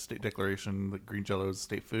state declaration that green Jell-O is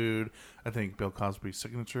state food. I think Bill Cosby's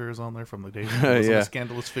signature is on there from the days when he was a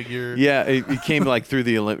scandalous figure. Yeah, it came like through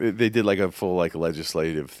the they did like a full like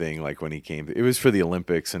legislative thing, like when he came. It was for the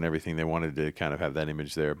Olympics and everything. They wanted to kind of have that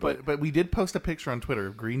image there. But we did post a picture on Twitter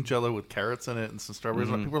of green Jell-O with carrots in it and some strawberries.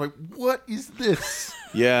 Mm-hmm. And people were like, "What is this?"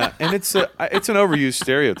 Yeah, and it's an overused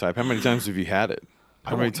stereotype. How many times have you had it?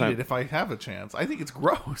 I won't eat it if I have a chance. I think it's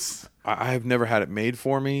gross. I've never had it made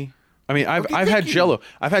for me. I mean, I've had Jell-O.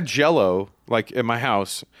 I've had Jell-O like at my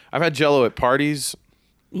house. I've had Jell-O at parties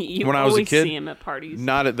when I was a kid. You see him at parties.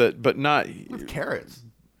 Not not with carrots.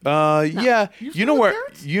 Yeah. You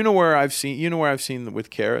know where I've seen with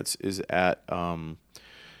carrots is at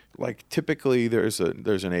like typically there's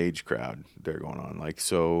an age crowd there going on. Like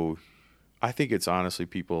so, I think it's honestly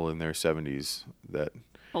people in their 70s that.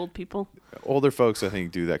 Old people. Older folks, I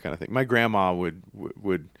think, do that kind of thing. My grandma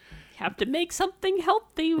would have to make something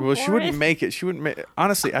healthy. Well, she wouldn't make it. She wouldn't make.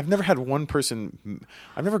 Honestly, I've never had one person.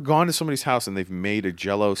 I've never gone to somebody's house and they've made a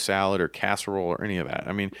Jell-O salad or casserole or any of that.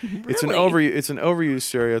 I mean, really? It's an overused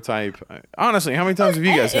stereotype. Honestly, how many times have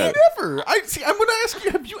you guys had? Never. I'm going to ask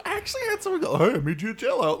you: have you actually had someone go, "Hey, I made you a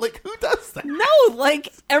Jell-O"? Like, who does that? No,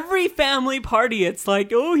 like every family party, it's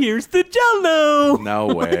like, "Oh, here's the Jell-O." No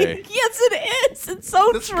way. Like, yes, it is. It's so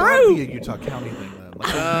That's true. Gotta be a Utah County thing then.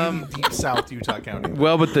 Like a deep South Utah County.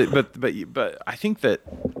 Well, but I think that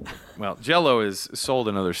Well, Jell-O is sold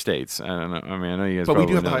in other states. I don't know. I mean, I know you guys But we probably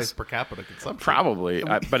do have the know highest this. per capita consumption. Probably.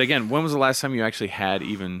 But again, when was the last time you actually had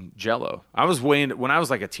even Jell-O? I was when I was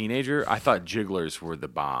like a teenager, I thought Jigglers were the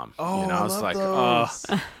bomb. Oh, I was I love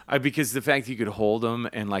like, those. because the fact that you could hold them,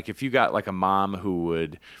 and like if you got like a mom who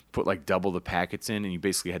would put like double the packets in, and you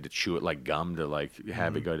basically had to chew it like gum to like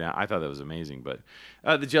have it go down. I thought that was amazing. But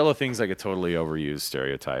the Jell-O thing's like a totally overused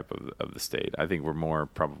stereotype of the state. I think we're more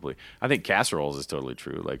probably. I think casseroles is totally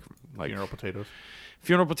true. Like Funeral potatoes.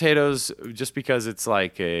 funeral potatoes, just because it's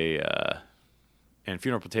like and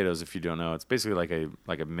funeral potatoes, if you don't know, it's basically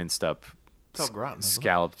like a minced up It's called gratin, isn't it?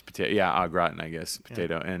 scalloped potato. Yeah, au gratin, I guess,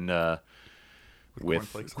 potato, and with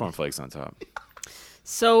cornflakes cornflakes on top.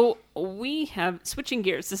 So we have, switching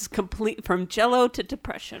gears, this is complete from Jell-O to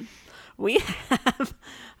depression. We have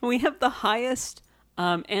the highest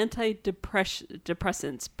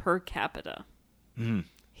antidepressants per capita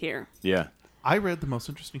here. Yeah. I read the most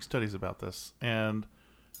interesting studies about this, and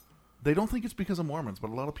they don't think it's because of Mormons,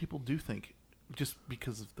 but a lot of people do think just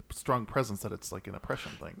because of the strong presence that it's like an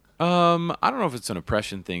oppression thing. I don't know if it's an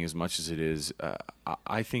oppression thing as much as it is.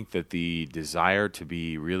 I think that the desire to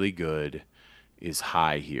be really good is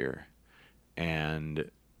high here,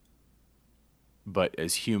 but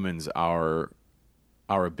as humans, our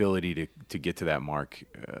ability to get to that mark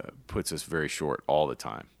puts us very short all the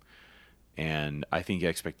time. And I think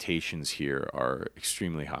expectations here are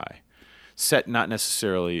extremely high, set not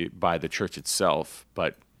necessarily by the church itself,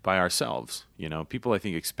 but by ourselves. You know, people I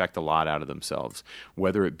think expect a lot out of themselves,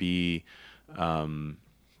 whether it be,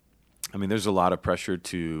 there's a lot of pressure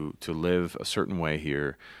to live a certain way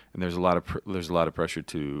here, and there's a lot of pressure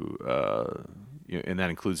to, and that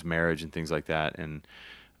includes marriage and things like that, and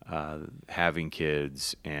having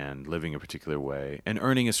kids and living a particular way and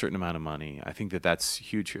earning a certain amount of money. I think that's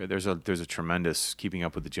huge here. There's a tremendous keeping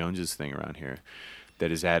up with the Joneses thing around here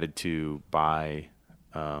that is added to by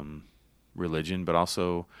religion, but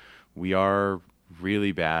also we are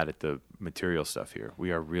really bad at the material stuff here.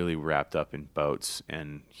 We are really wrapped up in boats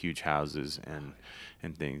and huge houses and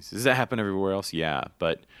things. Does that happen everywhere else? Yeah,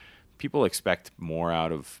 but people expect more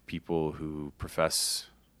out of people who profess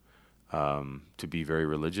to be very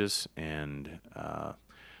religious, and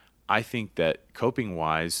I think that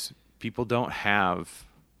coping-wise, people don't have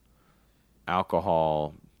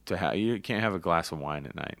alcohol to have. You can't have a glass of wine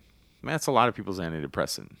at night. I mean, that's a lot of people's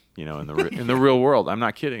antidepressant, in the real world. I'm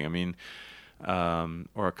not kidding. I mean,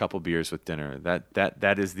 or a couple beers with dinner.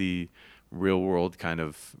 That is the real world kind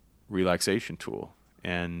of relaxation tool.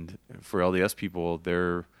 And for LDS people,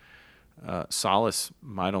 their solace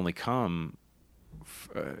might only come.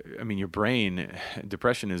 Your brain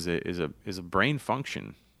depression is a brain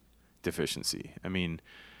function deficiency. I mean,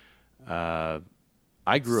 I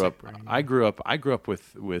grew up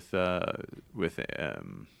with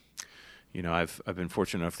I've been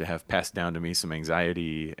fortunate enough to have passed down to me some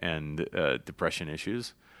anxiety and depression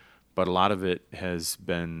issues, but a lot of it has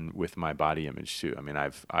been with my body image too. I mean,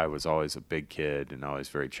 I was always a big kid and always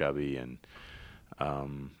very chubby, and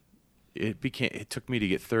it took me to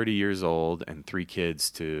get 30 years old and 3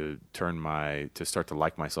 kids to start to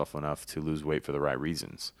like myself enough to lose weight for the right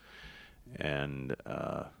reasons. And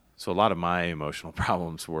so a lot of my emotional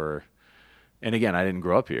problems were, and again, I didn't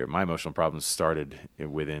grow up here. My emotional problems started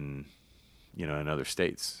within, in other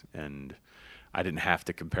states, and I didn't have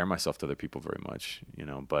to compare myself to other people very much,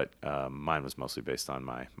 but mine was mostly based on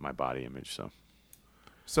my body image.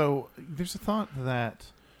 So there's a thought that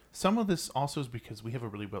some of this also is because we have a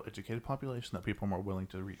really well-educated population, that people are more willing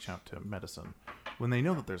to reach out to medicine when they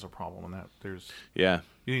know that there's a problem and that there's... Yeah.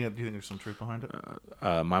 Do you think there's some truth behind it?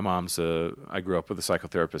 My mom's I grew up with a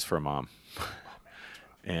psychotherapist for a mom.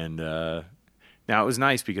 And now it was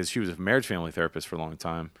nice because she was a marriage family therapist for a long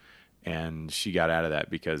time, and she got out of that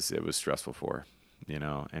because it was stressful for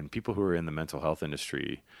her, and people who are in the mental health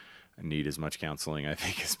industry need as much counseling, I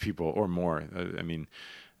think, as people, or more.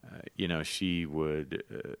 She would,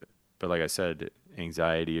 but like I said,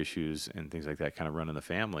 anxiety issues and things like that kind of run in the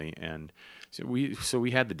family. And so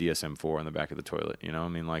we had the DSM-4 on the back of the toilet, Oh,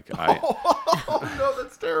 no,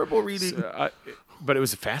 that's terrible reading. But it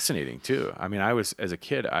was fascinating too. I mean, I was, as a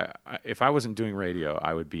kid, if I wasn't doing radio,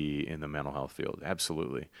 I would be in the mental health field.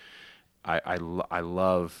 Absolutely. I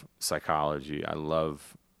love psychology. I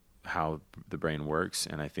love how the brain works.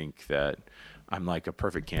 And I think that I'm like a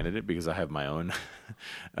perfect candidate because I have my own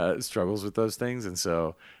struggles with those things. And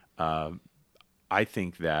so I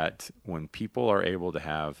think that when people are able to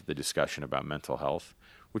have the discussion about mental health,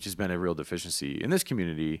 which has been a real deficiency in this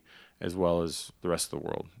community as well as the rest of the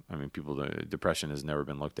world. I mean, depression has never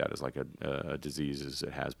been looked at as like a disease as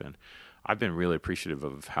it has been. I've been really appreciative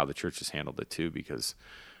of how the church has handled it too, because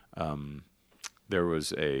there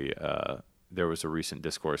was a recent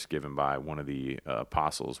discourse given by one of the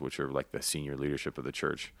apostles, which are like the senior leadership of the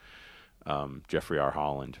church, Jeffrey R.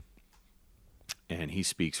 Holland, and he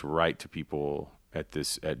speaks right to people at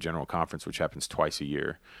General Conference, which happens twice a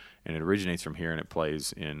year, and it originates from here and it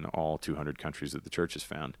plays in all 200 countries that the church has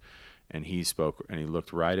found. And he spoke and he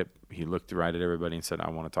looked right at everybody and said, "I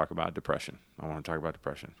want to talk about depression. I want to talk about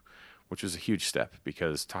depression," which was a huge step,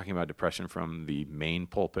 because talking about depression from the main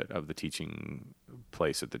pulpit of the teaching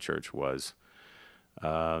place at the church was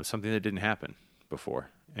something that didn't happen before.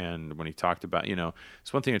 And when he talked about,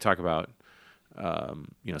 it's one thing to talk about,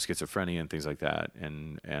 schizophrenia and things like that,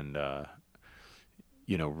 and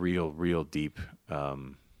real deep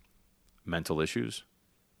mental issues.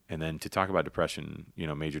 And then to talk about depression,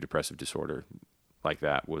 major depressive disorder like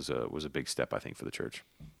that was a big step, I think, for the church.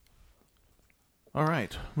 All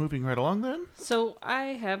right, moving right along then. So I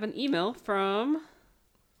have an email from...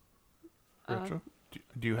 Retro.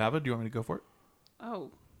 Do you have it? Do you want me to go for it?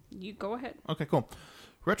 Oh, you go ahead. Okay, cool.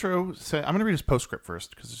 Retro said, I'm going to read his postscript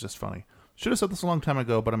first because it's just funny. Should have said this a long time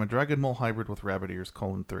ago, but I'm a dragon mole hybrid with rabbit ears,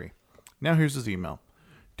 :3. Now here's his email.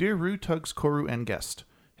 Dear Rue, Tugs, Koru, and guest.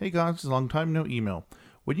 Hey guys, long time no email.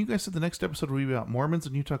 When you guys said the next episode would be about Mormons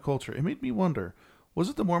and Utah culture, it made me wonder, was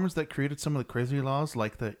it the Mormons that created some of the crazy laws,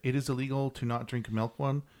 like the "it is illegal to not drink milk"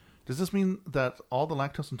 one? Does this mean that all the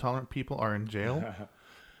lactose intolerant people are in jail?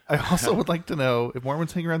 I also would like to know if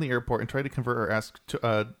Mormons hang around the airport and try to convert or ask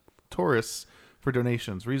tourists for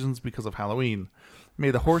donations, reasons because of Halloween.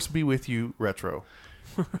 May the horse be with you, Retro.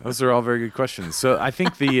 Those are all very good questions. So I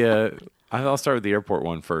think I'll start with the airport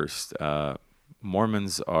one first.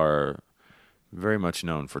 Mormons are very much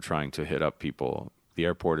known for trying to hit up people. The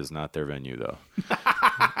airport is not their venue, though.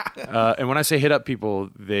 And when I say hit up people,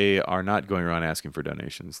 they are not going around asking for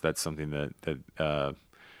donations. That's something that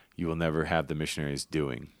you will never have the missionaries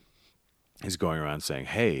doing, is going around saying,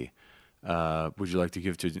 "Hey, would you like to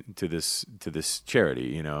give to this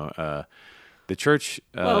charity?" The church.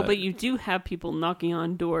 Well, but you do have people knocking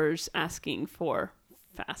on doors asking for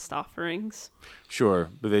fast offerings. Sure,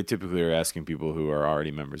 but they typically are asking people who are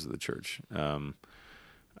already members of the church.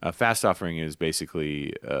 A fast offering is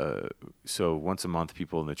basically so once a month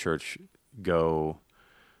people in the church go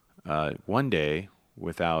one day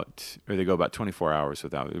without, or they go about 24 hours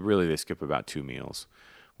without, really they skip about 2 meals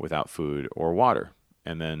without food or water.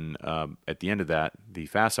 And then at the end of that, the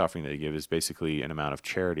fast offering they give is basically an amount of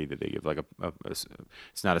charity that they give. Like it's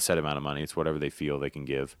not a set amount of money; it's whatever they feel they can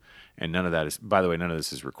give. And none of that is, by the way, none of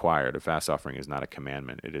this is required. A fast offering is not a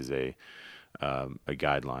commandment; it is a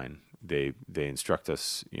guideline. They instruct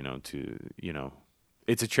us,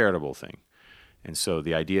 it's a charitable thing. And so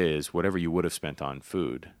the idea is whatever you would have spent on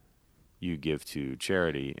food, you give to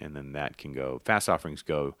charity, and then that can go. Fast offerings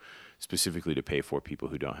go specifically to pay for people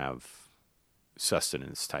who don't have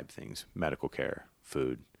sustenance type things, medical care,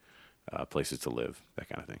 food, places to live, that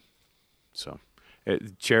kind of thing. So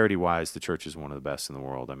charity wise, the church is one of the best in the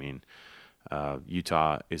world. I mean,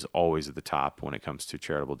 Utah is always at the top when it comes to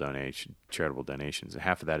charitable donations. And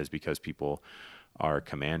half of that is because people are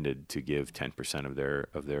commanded to give 10%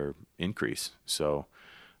 of their increase. So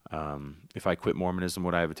if I quit Mormonism,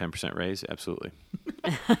 would I have a 10% raise? Absolutely.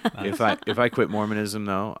 If I quit Mormonism,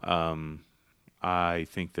 though, I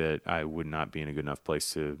think that I would not be in a good enough place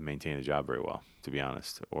to maintain a job very well, to be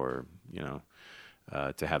honest, or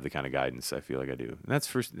to have the kind of guidance I feel like I do. And that's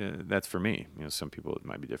for me. Some people it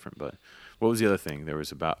might be different. But what was the other thing? There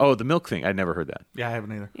was about the milk thing. I'd never heard that. Yeah, I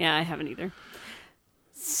haven't either. Yeah, I haven't either.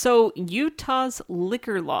 So Utah's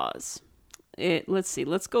liquor laws. Let's see.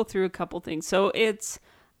 Let's go through a couple things. So it's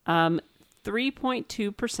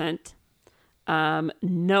 3.2%.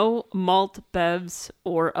 No malt bevs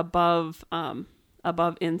or above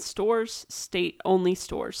in stores, state-only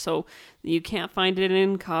stores. So you can't find it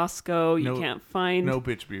in Costco. You can't find... No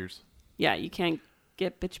bitch beers. Yeah, you can't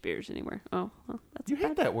get bitch beers anywhere. Oh, well, that's You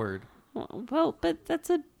hate that word. Well, but that's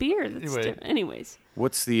a beer. That's Anyway. different. Anyways.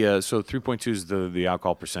 What's the so 3.2 is the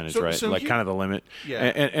alcohol percentage, right? So like kind of the limit. Yeah.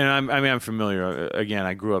 And I'm familiar. Again,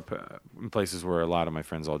 I grew up in places where a lot of my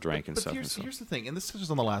friends all drank and stuff. Here's the thing, and this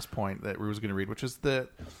is on the last point that Rue was going to read, which is that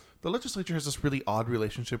the legislature has this really odd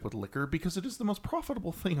relationship with liquor because it is the most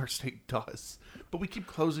profitable thing our state does. But we keep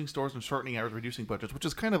closing stores and shortening hours, reducing budgets, which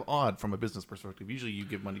is kind of odd from a business perspective. Usually you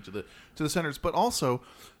give money to the centers, but also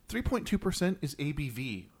 3.2% is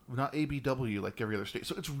ABV, not ABW like every other state.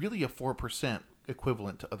 So it's really a 4%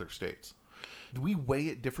 equivalent to other states. Do we weigh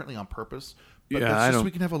it differently on purpose? But that's just so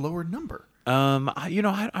we can have a lower number. I'm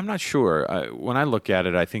not sure. When I look at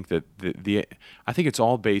it, I think that I think it's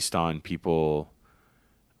all based on people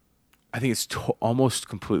I think it's almost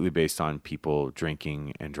completely based on people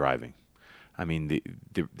drinking and driving. I mean,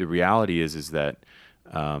 the reality is that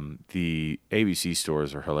the ABC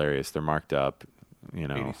stores are hilarious. They're marked up,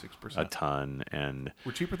 86%. a ton, and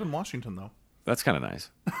We're cheaper than Washington, though. that's kind of nice.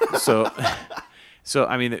 So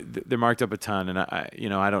I mean, they're marked up a ton, and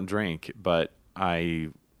I don't drink, but I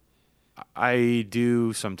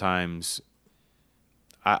do sometimes.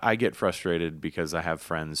 I get frustrated because I have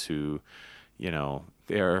friends who, I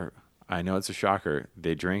know it's a shocker.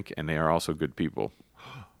 They drink and they are also good people.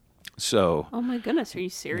 So, Oh my goodness, are you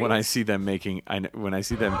serious? when I see them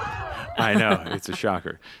I know it's a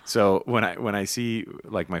shocker. So when I see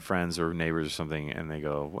like my friends or neighbors or something, and they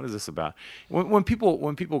go, "What is this about?" When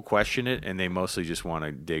people question it and they mostly just want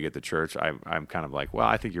to dig at the church, I'm kind of like, well,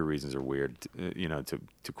 I think your reasons are weird,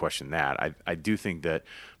 to question that. I do think that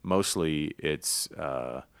mostly it's,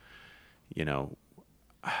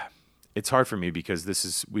 it's hard for me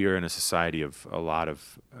because we are in a society of a lot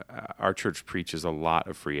of our church preaches a lot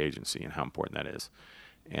of free agency and how important that is,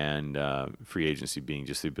 and free agency being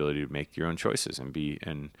just the ability to make your own choices and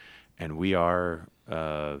we are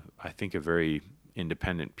I think a very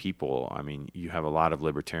independent people. I mean, you have a lot of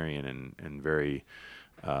libertarian and very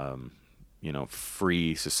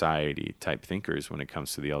free society type thinkers when it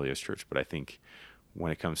comes to the LDS Church, but I think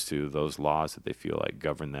when it comes to those laws that they feel like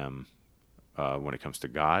govern them, when it comes to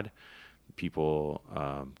God, people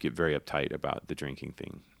get very uptight about the drinking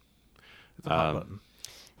thing. It's a hot button.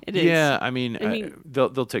 It is. Yeah, I mean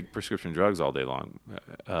they'll take prescription drugs all day long,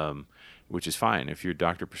 which is fine. If your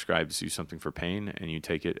doctor prescribes you something for pain and you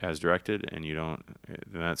take it as directed and you don't,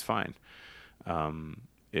 then that's fine.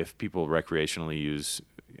 If people recreationally use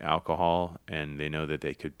alcohol and they know that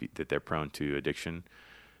they're prone to addiction,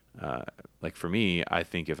 like for me, I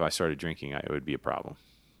think if I started drinking, it would be a problem.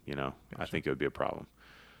 Gotcha. I think it would be a problem.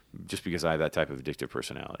 Just because I have that type of addictive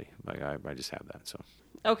personality. Like I just have that. So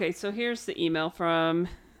Okay, so here's the email from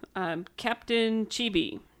Captain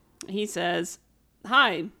Chibi. He says,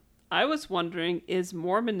 "Hi, I was wondering, is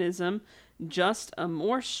Mormonism just a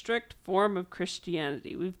more strict form of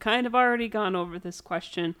Christianity?" We've kind of already gone over this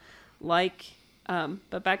question, but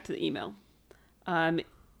back to the email.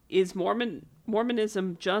 Is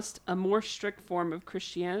Mormonism just a more strict form of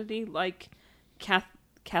Christianity, like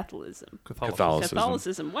Catholicism?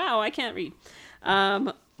 Catholicism. Wow, I can't read.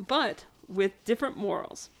 But with different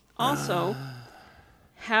morals. Also,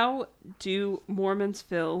 how do Mormons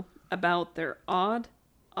feel about their odd,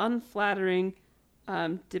 unflattering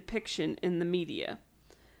depiction in the media?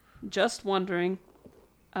 Just wondering.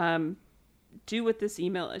 Do with this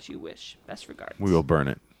email as you wish. Best regards. we will burn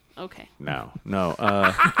it. Okay. No.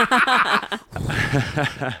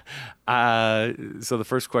 So the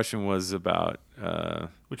first question was about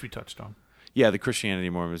Which we touched on. the Christianity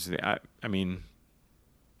Mormons. I mean,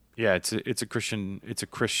 yeah, it's a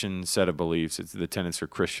Christian set of beliefs. The tenets are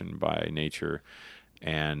Christian by nature,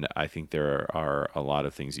 and I think there are a lot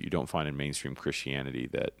of things that you don't find in mainstream Christianity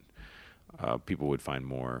that people would find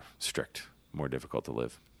more strict, more difficult to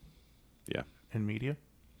live. Yeah. In media?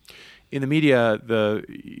 In the media,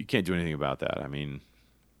 you can't do anything about that. I mean,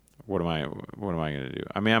 what am I going to do?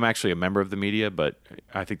 I mean, I'm actually a member of the media, but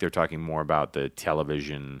I think they're talking more about the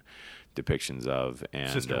television depictions of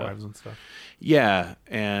and Sister wives and stuff. Yeah,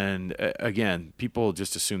 and again, people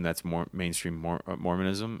just assume that's more mainstream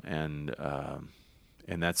Mormonism, and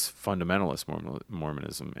that's fundamentalist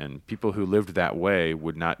Mormonism. And people who lived that way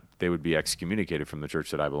would be excommunicated from the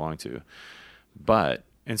church that I belong to.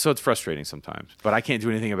 And so it's frustrating sometimes, but I can't do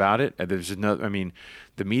anything about it.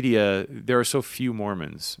 The media, there are so few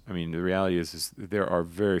Mormons. I mean, the reality is there are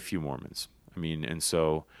very few Mormons. I mean, and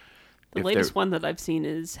so the latest one that I've seen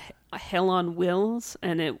is Hell on Wheels,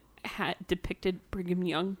 and it depicted Brigham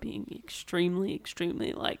Young being extremely,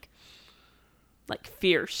 extremely like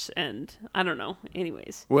fierce, and I don't know.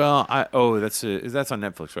 Anyways. Well, that's on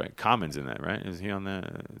Netflix, right? Common's in that, right? Is he on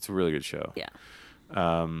that? It's a really good show. Yeah.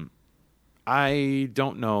 I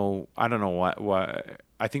don't know. I don't know why.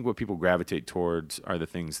 I think what people gravitate towards are the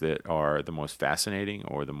things that are the most fascinating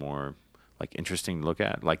or the more interesting to look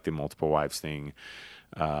at, like the multiple wives thing,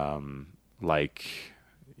 the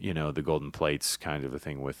golden plates kind of a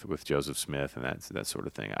thing with Joseph Smith and that sort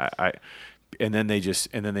of thing. And then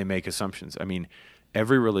they make assumptions. I mean,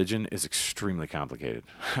 every religion is extremely complicated.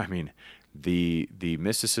 I mean, the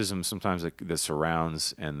mysticism sometimes that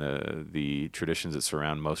surrounds and the traditions that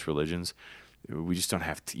surround most religions, we just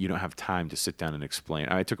you don't have time to sit down and explain.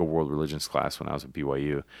 I took a world religions class when I was at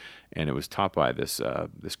BYU, and it was taught by this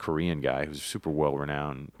Korean guy who's a super well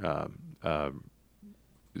renowned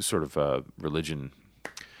sort of religion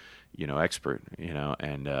expert,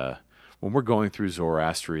 and when we're going through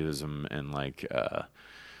Zoroastrianism and like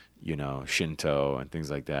Shinto and things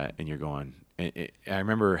like that, and you're going. I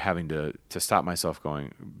remember having to stop myself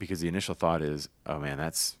going, because the initial thought is, oh man,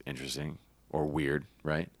 that's interesting or weird,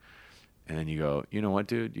 right? And then you go, you know what,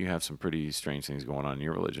 dude? You have some pretty strange things going on in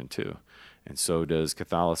your religion too, and so does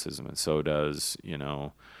Catholicism, and so does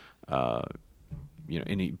any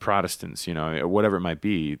Protestants, whatever it might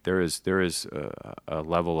be. There is a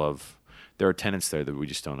level of, there are tenets there that we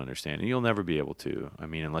just don't understand, and you'll never be able to. I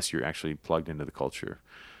mean, unless you're actually plugged into the culture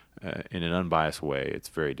in an unbiased way, it's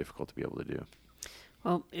very difficult to be able to do.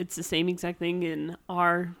 Well, it's the same exact thing in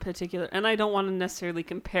our particular, and I don't want to necessarily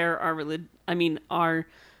compare our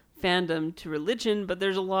fandom to religion, but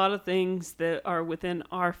there's a lot of things that are within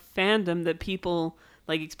our fandom that people,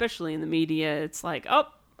 like, especially in the media, it's like,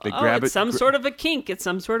 it's some sort of a kink, it's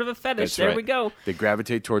some sort of a fetish. That's there right. we go. They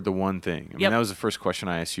gravitate toward the one thing. I mean, Yep. that was the first question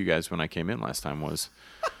I asked you guys when I came in last time was,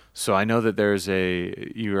 so I know that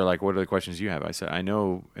you were like, what are the questions you have? I said, I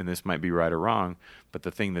know, and this might be right or wrong, but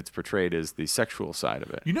the thing that's portrayed is the sexual side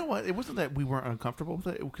of it. You know what? It wasn't that we weren't uncomfortable with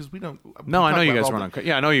it, because we don't. No, I know you guys weren't uncomfortable.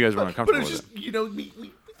 Yeah, I know you guys weren't uncomfortable But it's with just, it.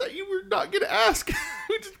 we thought you were not going to ask,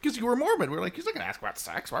 because you were Mormon. We were like, he's not going to ask about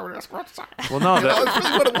sex. Why would he ask about sex? Well, no, that's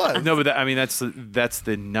really what it was. No, but that's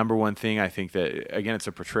the number one thing. I think that, again, it's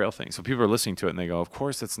a portrayal thing. So people are listening to it and they go, of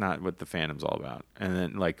course that's not what the fandom's all about. And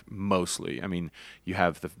then, like, mostly, I mean, you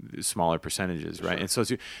have the smaller percentages, right? Sure. And so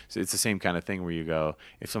it's the same kind of thing where you go,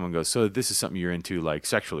 if someone goes, so this is something you're into, like,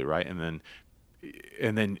 sexually, right? And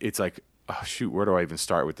then it's like, oh shoot, where do I even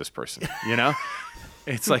start with this person?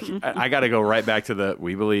 It's like I got to go right back to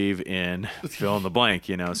we believe in fill in the blank,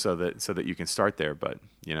 so that you can start there. But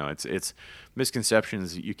it's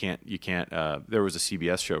misconceptions. You can't. There was a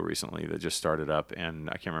CBS show recently that just started up, and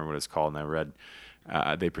I can't remember what it's called. And I read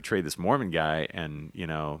they portrayed this Mormon guy, and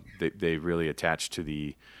they really attached to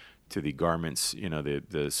the garments,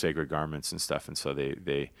 the sacred garments and stuff, and so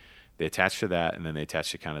they attached to that, and then they attached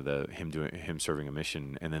to kind of him serving a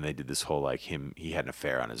mission, and then they did this whole like he had an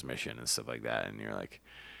affair on his mission and stuff like that, and you're like,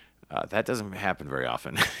 that doesn't happen very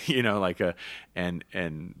often, and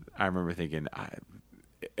I remember thinking,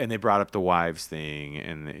 and they brought up the wives thing,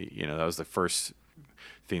 and that was the first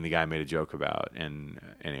thing the guy made a joke about, and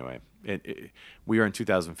anyway, we are in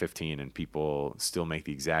 2015, and people still make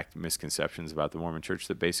the exact misconceptions about the Mormon Church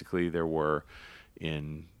that basically there were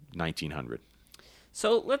in 1900.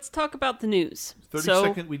 So let's talk about the news. We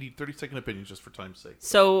need 30-second opinions just for time's sake.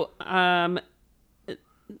 So,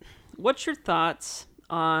 what's your thoughts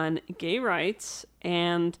on gay rights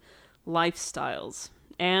and lifestyles?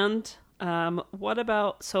 And what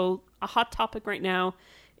about, so a hot topic right now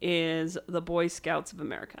is the Boy Scouts of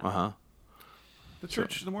America. Uh-huh.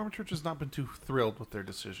 The Mormon Church has not been too thrilled with their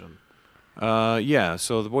decision. Yeah,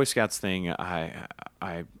 so the Boy Scouts thing, I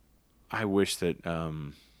wish that,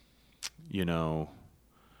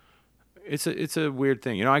 it's a weird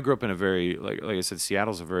thing. I grew up in a very, like I said,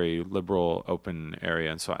 Seattle's a very liberal, open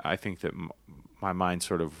area, and so I think that my mind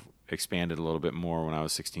sort of expanded a little bit more when I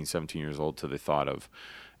was 16, 17 years old to the thought of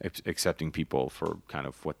accepting people for kind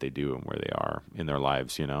of what they do and where they are in their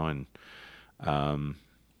lives, and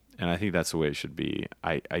I think that's the way it should be.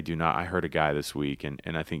 I heard a guy this week, and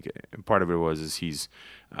I think part of it is he's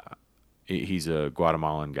a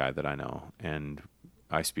Guatemalan guy that I know, and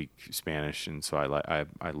I speak Spanish, and so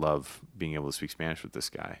I love being able to speak Spanish with this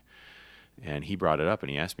guy. And he brought it up, and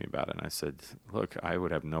he asked me about it. And I said, look, I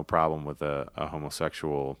would have no problem with a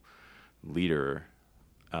homosexual leader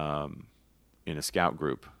in a scout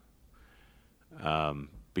group,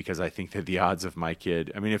 because I think that the odds of my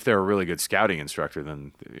kid, I mean, if they're a really good scouting instructor,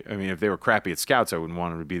 then, I mean, if they were crappy at scouts, I wouldn't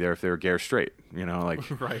want them to be there if they were gay or straight,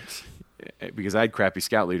 Right. Because I had crappy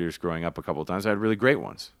scout leaders growing up a couple of times. I had really great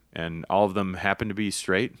ones. And all of them happen to be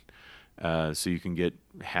straight, so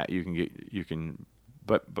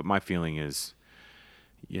But my feeling is,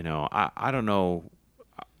 I don't know.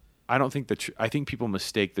 I don't think I think people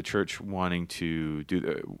mistake the church wanting to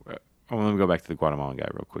do let me go back to the Guatemalan guy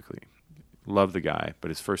real quickly. Love the guy, but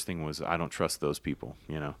his first thing was, I don't trust those people,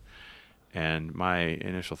 And my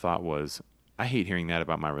initial thought was, I hate hearing that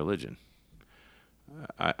about my religion.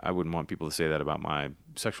 I wouldn't want people to say that about my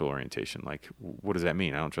sexual orientation. Like, what does that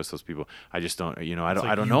mean? I don't trust those people. I just don't,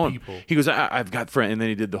 I don't know him. He goes, I've got friends. And then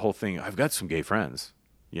he did the whole thing. I've got some gay friends,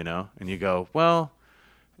 and you go, well,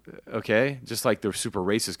 okay. Just like the super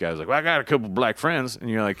racist guy was like, well, I got a couple black friends. And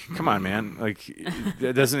you're like, come on, man. Like,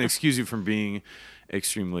 that doesn't excuse you from being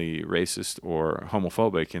extremely racist or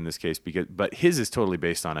homophobic in this case, but his is totally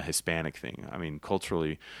based on a Hispanic thing. I mean,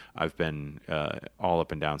 culturally, I've been all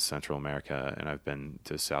up and down Central America, and I've been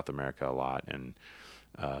to South America a lot, and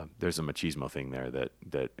there's a machismo thing there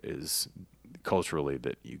that is culturally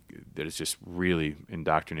that is just really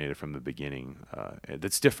indoctrinated from the beginning.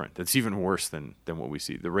 That's different. That's even worse than what we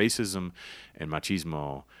see. The racism and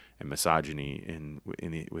machismo and misogyny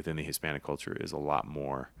within the Hispanic culture is a lot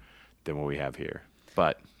more than what we have here.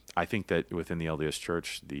 But I think that within the LDS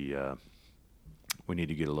Church, we need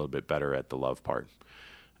to get a little bit better at the love part.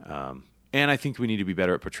 And I think we need to be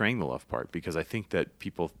better at portraying the love part, because I think that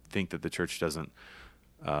people think that the church doesn't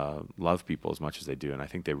love people as much as they do, and I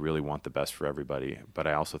think they really want the best for everybody. But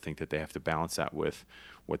I also think that they have to balance that with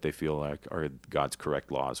what they feel like are God's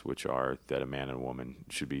correct laws, which are that a man and a woman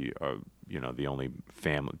should be, the only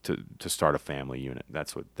family to start a family unit.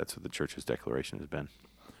 That's what the church's declaration has been.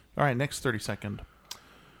 All right, next 30-second.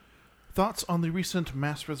 Thoughts on the recent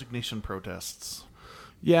mass resignation protests?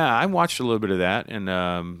 Yeah, I watched a little bit of that, and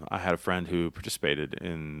I had a friend who participated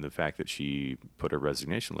in the fact that she put her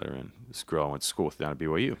resignation letter in. This girl I went to school with down at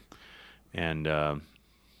BYU. And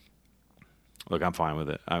look, I'm fine with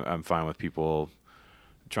it. I'm fine with people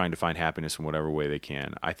trying to find happiness in whatever way they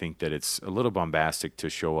can. I think that it's a little bombastic to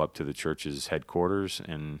show up to the church's headquarters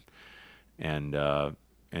and turn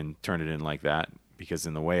it in like that, because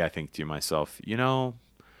in the way I think to myself, it's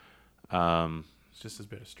just as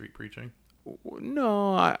bad as street preaching.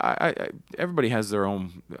 No, I everybody has their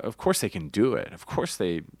own. Of course, they can do it. Of course,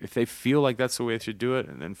 if they feel like that's the way they should do it,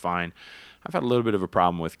 and then fine. I've had a little bit of a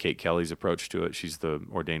problem with Kate Kelly's approach to it. She's the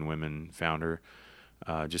Ordained Women founder,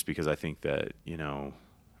 just because I think that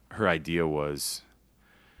her idea was.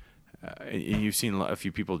 And you've seen a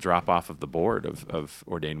few people drop off of the board of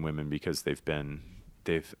Ordained Women because they've been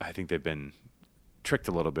tricked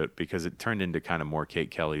a little bit, because it turned into kind of more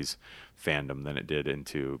Kate Kelly's fandom than it did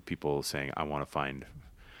into people saying, I want to find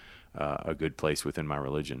a good place within my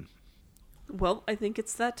religion. Well, I think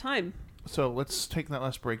it's that time. So let's take that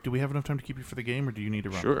last break. Do we have enough time to keep you for the game, or do you need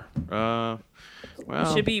to run? Sure.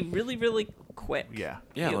 It should be really, really quick. Yeah.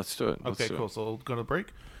 Yeah, let's do it. Okay, cool. So we'll go to break,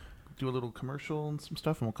 do a little commercial and some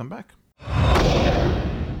stuff, and we'll come back.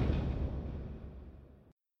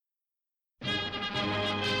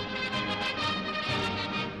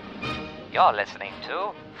 You're listening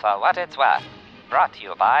to For What It's Worth, brought to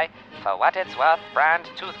you by For What It's Worth brand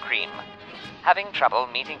tooth cream. Having trouble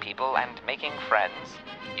meeting people and making friends?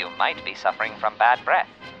 You might be suffering from bad breath.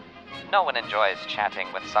 No one enjoys chatting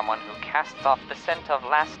with someone who casts off the scent of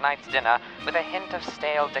last night's dinner with a hint of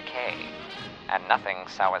stale decay. And nothing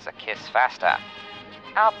sours a kiss faster.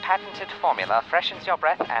 Our patented formula freshens your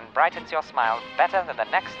breath and brightens your smile better than the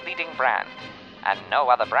next leading brand. And no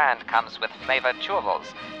other brand comes with flavored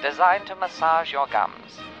chewables designed to massage your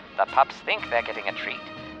gums. The pups think they're getting a treat,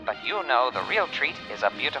 but you know the real treat is a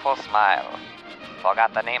beautiful smile.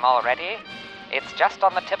 Forgot the name already? It's just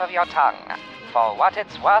on the tip of your tongue. For What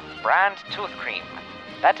It's Worth brand tooth cream.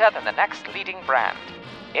 Better than the next leading brand.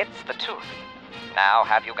 It's the tooth. Now,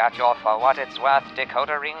 have you got your For What It's Worth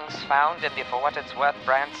decoder rings found in the For What It's Worth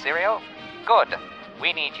brand cereal? Good.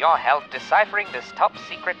 We need your help deciphering this top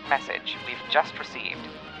secret message we've just received.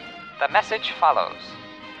 The message follows: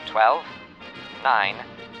 12, 9,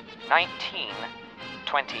 19,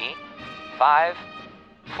 20, 5,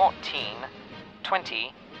 14,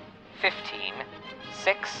 20, 15,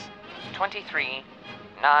 6, 23,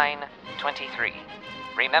 9, 23.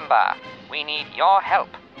 Remember, we need your help.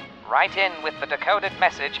 Write in with the decoded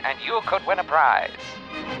message and you could win a prize.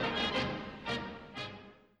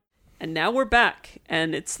 And now we're back,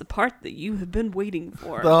 and it's the part that you have been waiting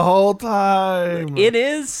for. The whole time. It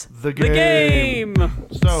is the game.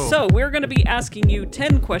 So we're going to be asking you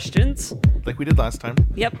 10 questions. Like we did last time.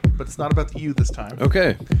 Yep. But it's not about you this time.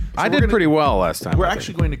 Okay. I did pretty well last time. We're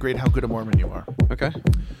actually going to grade how good a Mormon you are. Okay.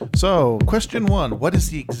 So, question 1. What is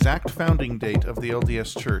the exact founding date of the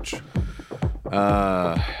LDS Church?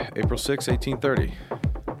 April 6, 1830.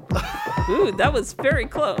 Ooh, that was very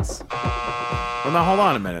close. Well, now, hold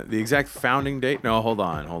on a minute. The exact founding date? No, hold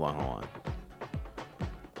on.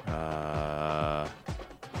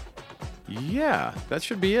 Yeah, that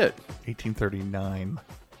should be it. 1839.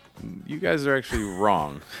 You guys are actually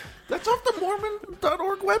wrong. That's off the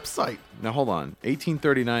Mormon.org website. Now, hold on.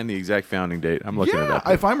 1839, the exact founding date. I'm looking it up.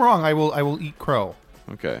 If I'm wrong, I will eat crow.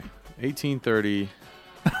 Okay. 1830,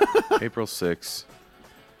 April 6,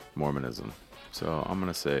 Mormonism. So I'm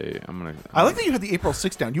going to say, I like that you had the April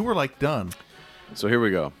 6th down. You were like done. So here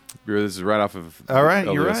we go. This is right off of... All right,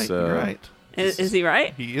 LDS, you're right. You're right. Is he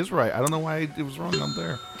right? He is right. I don't know why it was wrong on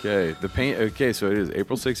there. Okay. Okay, so it is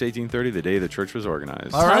April 6, 1830, the day the church was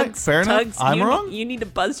organized. All right, fair enough. Tugs, I'm wrong? You need to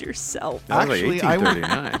buzz yourself. That was Actually, like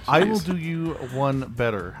 1839. I will do you one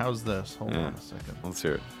better. How's this? Hold on a second. Let's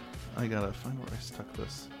hear it. I gotta find where I stuck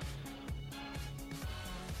this.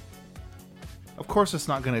 Of course, it's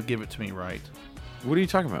not going to give it to me right. What are you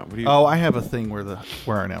talking about? What do you? Oh, I have a thing where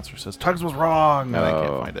our announcer says Tugs was wrong, and I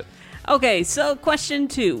can't find it. Okay, so question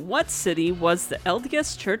 2. What city was the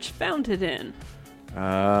LDS Church founded in?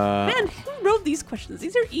 Man, who wrote these questions?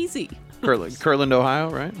 These are easy. Kirtland, Ohio,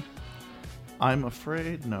 right? I'm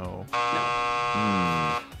afraid no.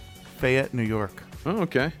 Fayette, New York. Oh,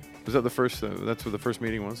 okay. Was that the first? That's what the first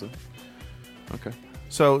meeting was. Okay.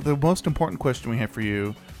 So the most important question we have for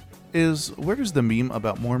you is, where does the meme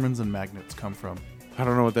about Mormons and magnets come from? I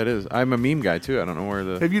don't know what that is. I'm a meme guy too. I don't know where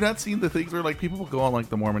the. Have you not seen the things where like people will go on like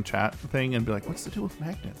the Mormon chat thing and be like, "What's the deal with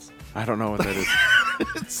magnets?" I don't know what that is.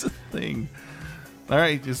 It's a thing. All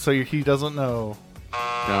right, so he doesn't know.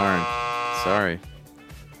 Darn. Sorry.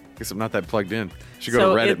 Guess I'm not that plugged in. Should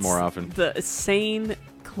go to Reddit more often. The Insane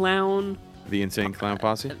Clown. The Insane Clown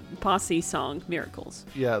Posse. Posse song Miracles.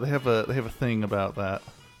 Yeah, they have a thing about that.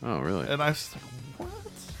 Oh, really? And I was like,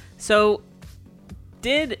 what? So,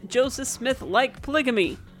 did Joseph Smith like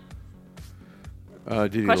polygamy?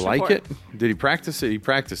 Did he Question like 4. it? Did he practice it? He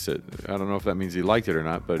practiced it. I don't know if that means he liked it or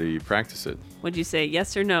not, but he practiced it. Would you say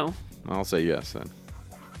yes or no? I'll say yes then.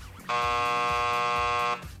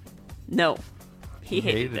 No. He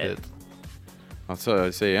hated it. I'll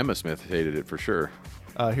say Emma Smith hated it for sure.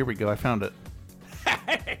 Here we go. I found it.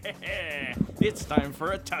 It's time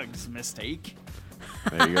for a Tugs mistake.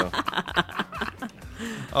 There you go.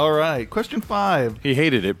 All right. Question 5. He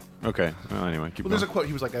hated it. Okay. Well, anyway, keep Well, there's a going. quote.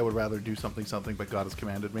 He was like, I would rather do something, but God has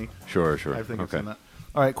commanded me. Sure. I think it's Okay. in that.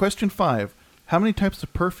 All right. Question 5. How many types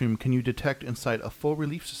of perfume can you detect inside a full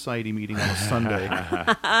Relief Society meeting on a Sunday?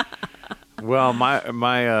 Well,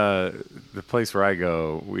 the place where I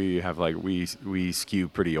go, we have we skew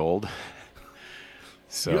pretty old.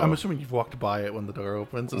 So I'm assuming you've walked by it when the door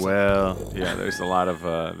opens. well, yeah. There's a lot of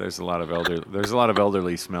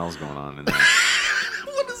elderly smells going on in there.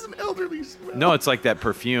 What is an elderly smell? No, it's like that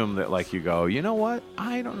perfume that like you go, you know what?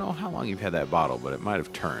 I don't know how long you've had that bottle, but it might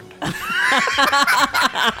have turned.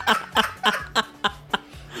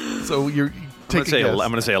 So you're taking a guess. I'm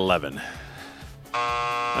gonna say 11.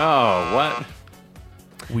 Oh, what?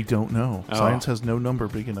 We don't know. Oh. Science has no number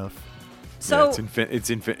big enough. So, yeah, it's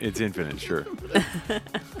infinite, sure.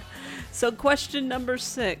 so question number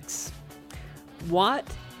 6. What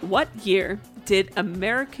year did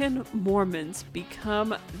American Mormons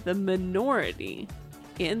become the minority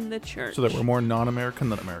in the church? So that we're more non-American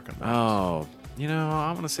than American. Oh,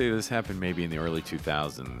 I'm gonna say this happened maybe in the early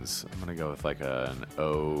 2000s. I'm gonna go with like an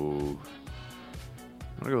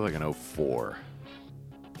 04.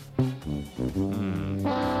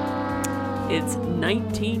 It's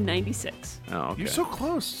 1996. Oh, okay. You're so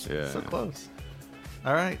close. Yeah. So close.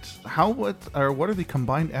 All right. What are the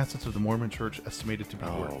combined assets of the Mormon Church estimated to be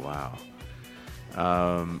worth? Oh, wow.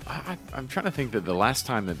 I'm trying to think that the last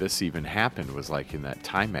time that this even happened was like in that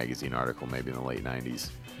Time magazine article, maybe in the late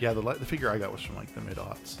 90s. Yeah, the figure I got was from like the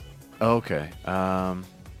mid-aughts. Okay. Yeah,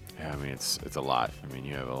 I mean it's a lot. I mean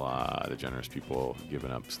you have a lot of generous people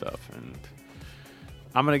giving up stuff, and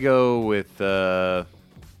I'm gonna go with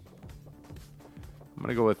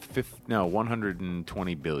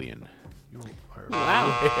 120 billion.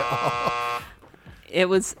 Wow. It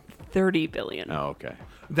was 30 billion. Oh, okay.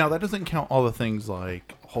 Now that doesn't count all the things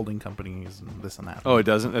like holding companies and this and that. Oh, it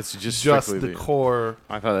doesn't. That's just strictly the core.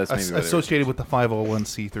 I thought that's maybe associated with the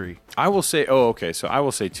 501c3. I will say. Oh, okay. So I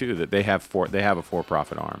will say too that they have a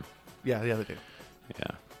for-profit arm. Yeah, they do. Yeah.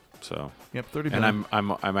 So. Yep, 30 billion. And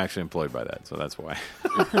I'm actually employed by that, so that's why.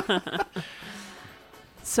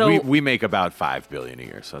 So we make about $5 billion a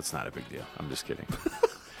year, so it's not a big deal. I'm just kidding.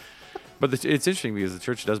 But it's interesting because the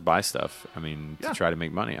church does buy stuff. I mean, to try to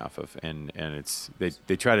make money off of, and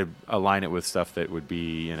they try to align it with stuff that would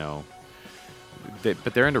be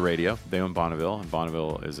but they're into radio. They own Bonneville, and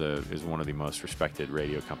Bonneville is one of the most respected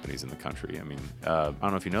radio companies in the country. I mean, I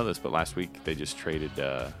don't know if you know this, but last week they just traded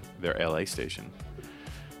their LA station.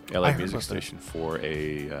 LA music station for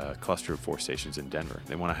a cluster of 4 stations in Denver.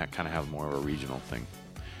 They want to kind of have more of a regional thing.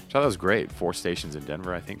 So that was great. 4 stations in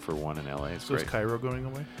Denver, I think, for 1 in LA. It's so great. is Cairo going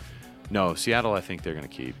away? No, Seattle, I think they're going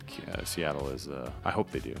to keep. Seattle is, I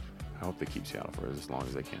hope they do. I hope they keep Seattle for as long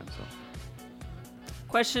as they can. So.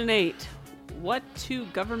 Question 8. What 2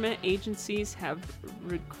 government agencies have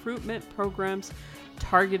recruitment programs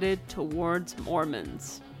targeted towards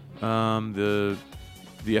Mormons? The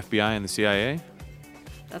FBI and the CIA?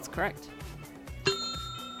 That's correct.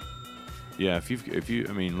 Yeah, if you,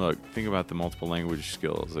 I mean, look, think about the multiple language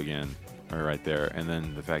skills again, are right there, and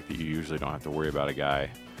then the fact that you usually don't have to worry about a guy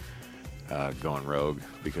going rogue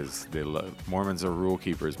because Mormons are rule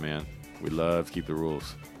keepers, man. We love to keep the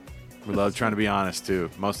rules. We love trying to be honest too,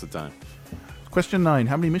 most of the time. Question 9.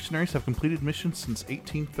 How many missionaries have completed missions since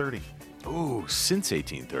 1830? Ooh, since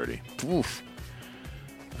 1830. Oof.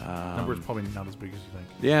 Number is probably not as big as you think.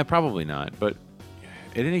 Yeah, probably not. But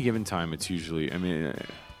at any given time, it's usually. I mean,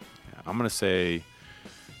 I'm gonna say.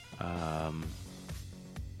 I'm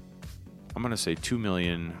gonna say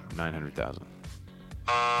 2,900,000.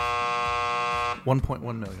 1.1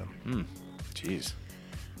 million. Jeez,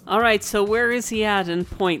 All right, so where is he at in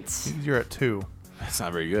points? You're at 2. that's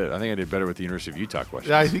not very good. I think I did better with the University of Utah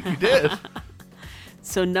question. Yeah, I think you did.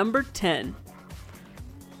 So number 10.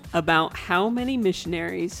 About how many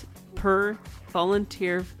missionaries per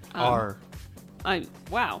volunteer...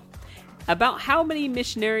 Wow. About how many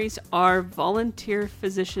missionaries are volunteer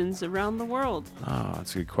physicians around the world? Oh,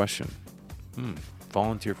 that's a good question.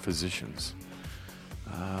 Volunteer physicians.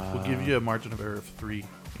 We'll give you a margin of error of 3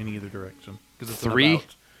 in either direction. Because it's 3?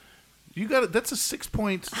 about. You got it. That's a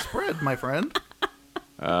 6-point spread, my friend.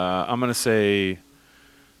 I'm gonna say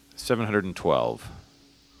 712.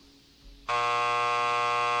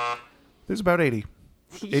 There's about 80.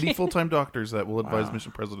 80 full-time doctors that will advise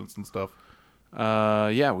mission presidents and stuff.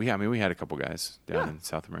 Yeah, we had a couple guys down in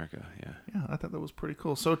South America. Yeah. Yeah, I thought that was pretty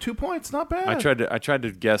cool. So 2 points, not bad. I tried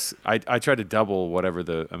to guess. I tried to double whatever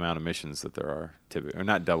the amount of missions that there are, or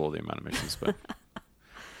not double the amount of missions, but.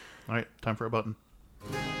 All right, time for a button.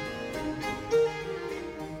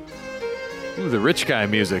 Ooh, the rich guy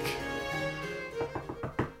music.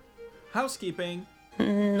 Housekeeping.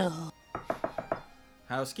 No.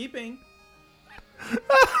 Housekeeping.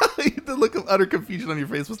 The look of utter confusion on your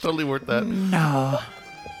face was totally worth that. No.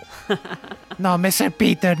 No, Mr.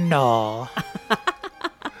 Peter, no.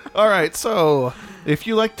 All right, so if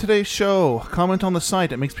you like today's show, comment on the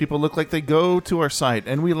site. It makes people look like they go to our site,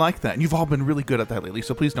 and we like that. And you've all been really good at that lately,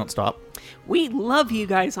 so please don't stop. We love you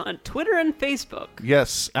guys on Twitter and Facebook.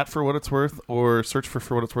 Yes, at For What It's Worth, or search for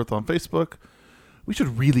What It's Worth on Facebook. We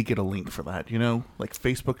should really get a link for that, like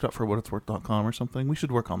facebook.forwhatitsworth.com or something. We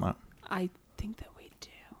should work on that. I think that we do.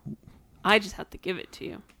 I just have to give it to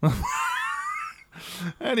you.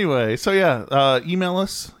 Anyway, so yeah, email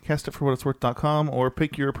us, cast@forwhatitsworth.com, or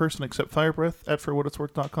pick your person except Firebreath at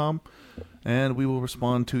forwhatitsworth.com, and we will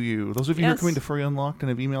respond to you. Those of you who are coming to Furry Unlocked and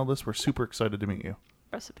have emailed us, we're super excited to meet you.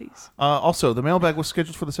 Recipes. Also, the mailbag was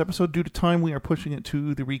scheduled for this episode. Due to time, we are pushing it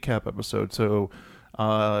to the recap episode. So,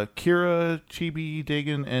 Kira, Chibi,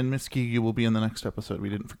 Dagan, and Mitsuki, you will be in the next episode. We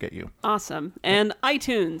didn't forget you. Awesome. And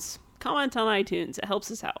iTunes. Comment on iTunes. It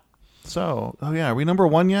helps us out. So, are we number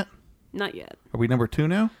 1 yet? Not yet. Are we number 2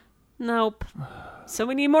 now? Nope. So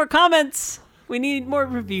we need more comments. We need more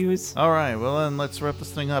reviews. All right, well then let's wrap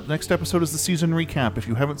this thing up. Next episode is the season recap. If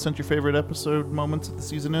you haven't sent your favorite episode moments at the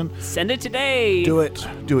season end, send it today. Do it.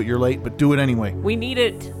 You're late, but do it anyway. We need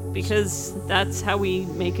it because that's how we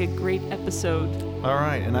make a great episode. All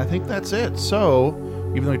right, and I think that's it. So,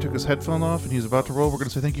 even though he took his headphone off and he's about to roll, we're going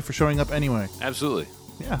to say thank you for showing up anyway. Absolutely.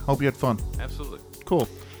 Yeah, hope you had fun. Absolutely. Cool.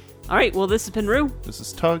 All right, well, this has been Rue. This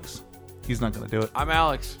is Tugs. He's not going to do it. I'm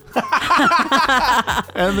Alex.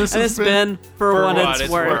 And this has been For What It's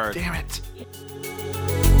Worth. Damn it.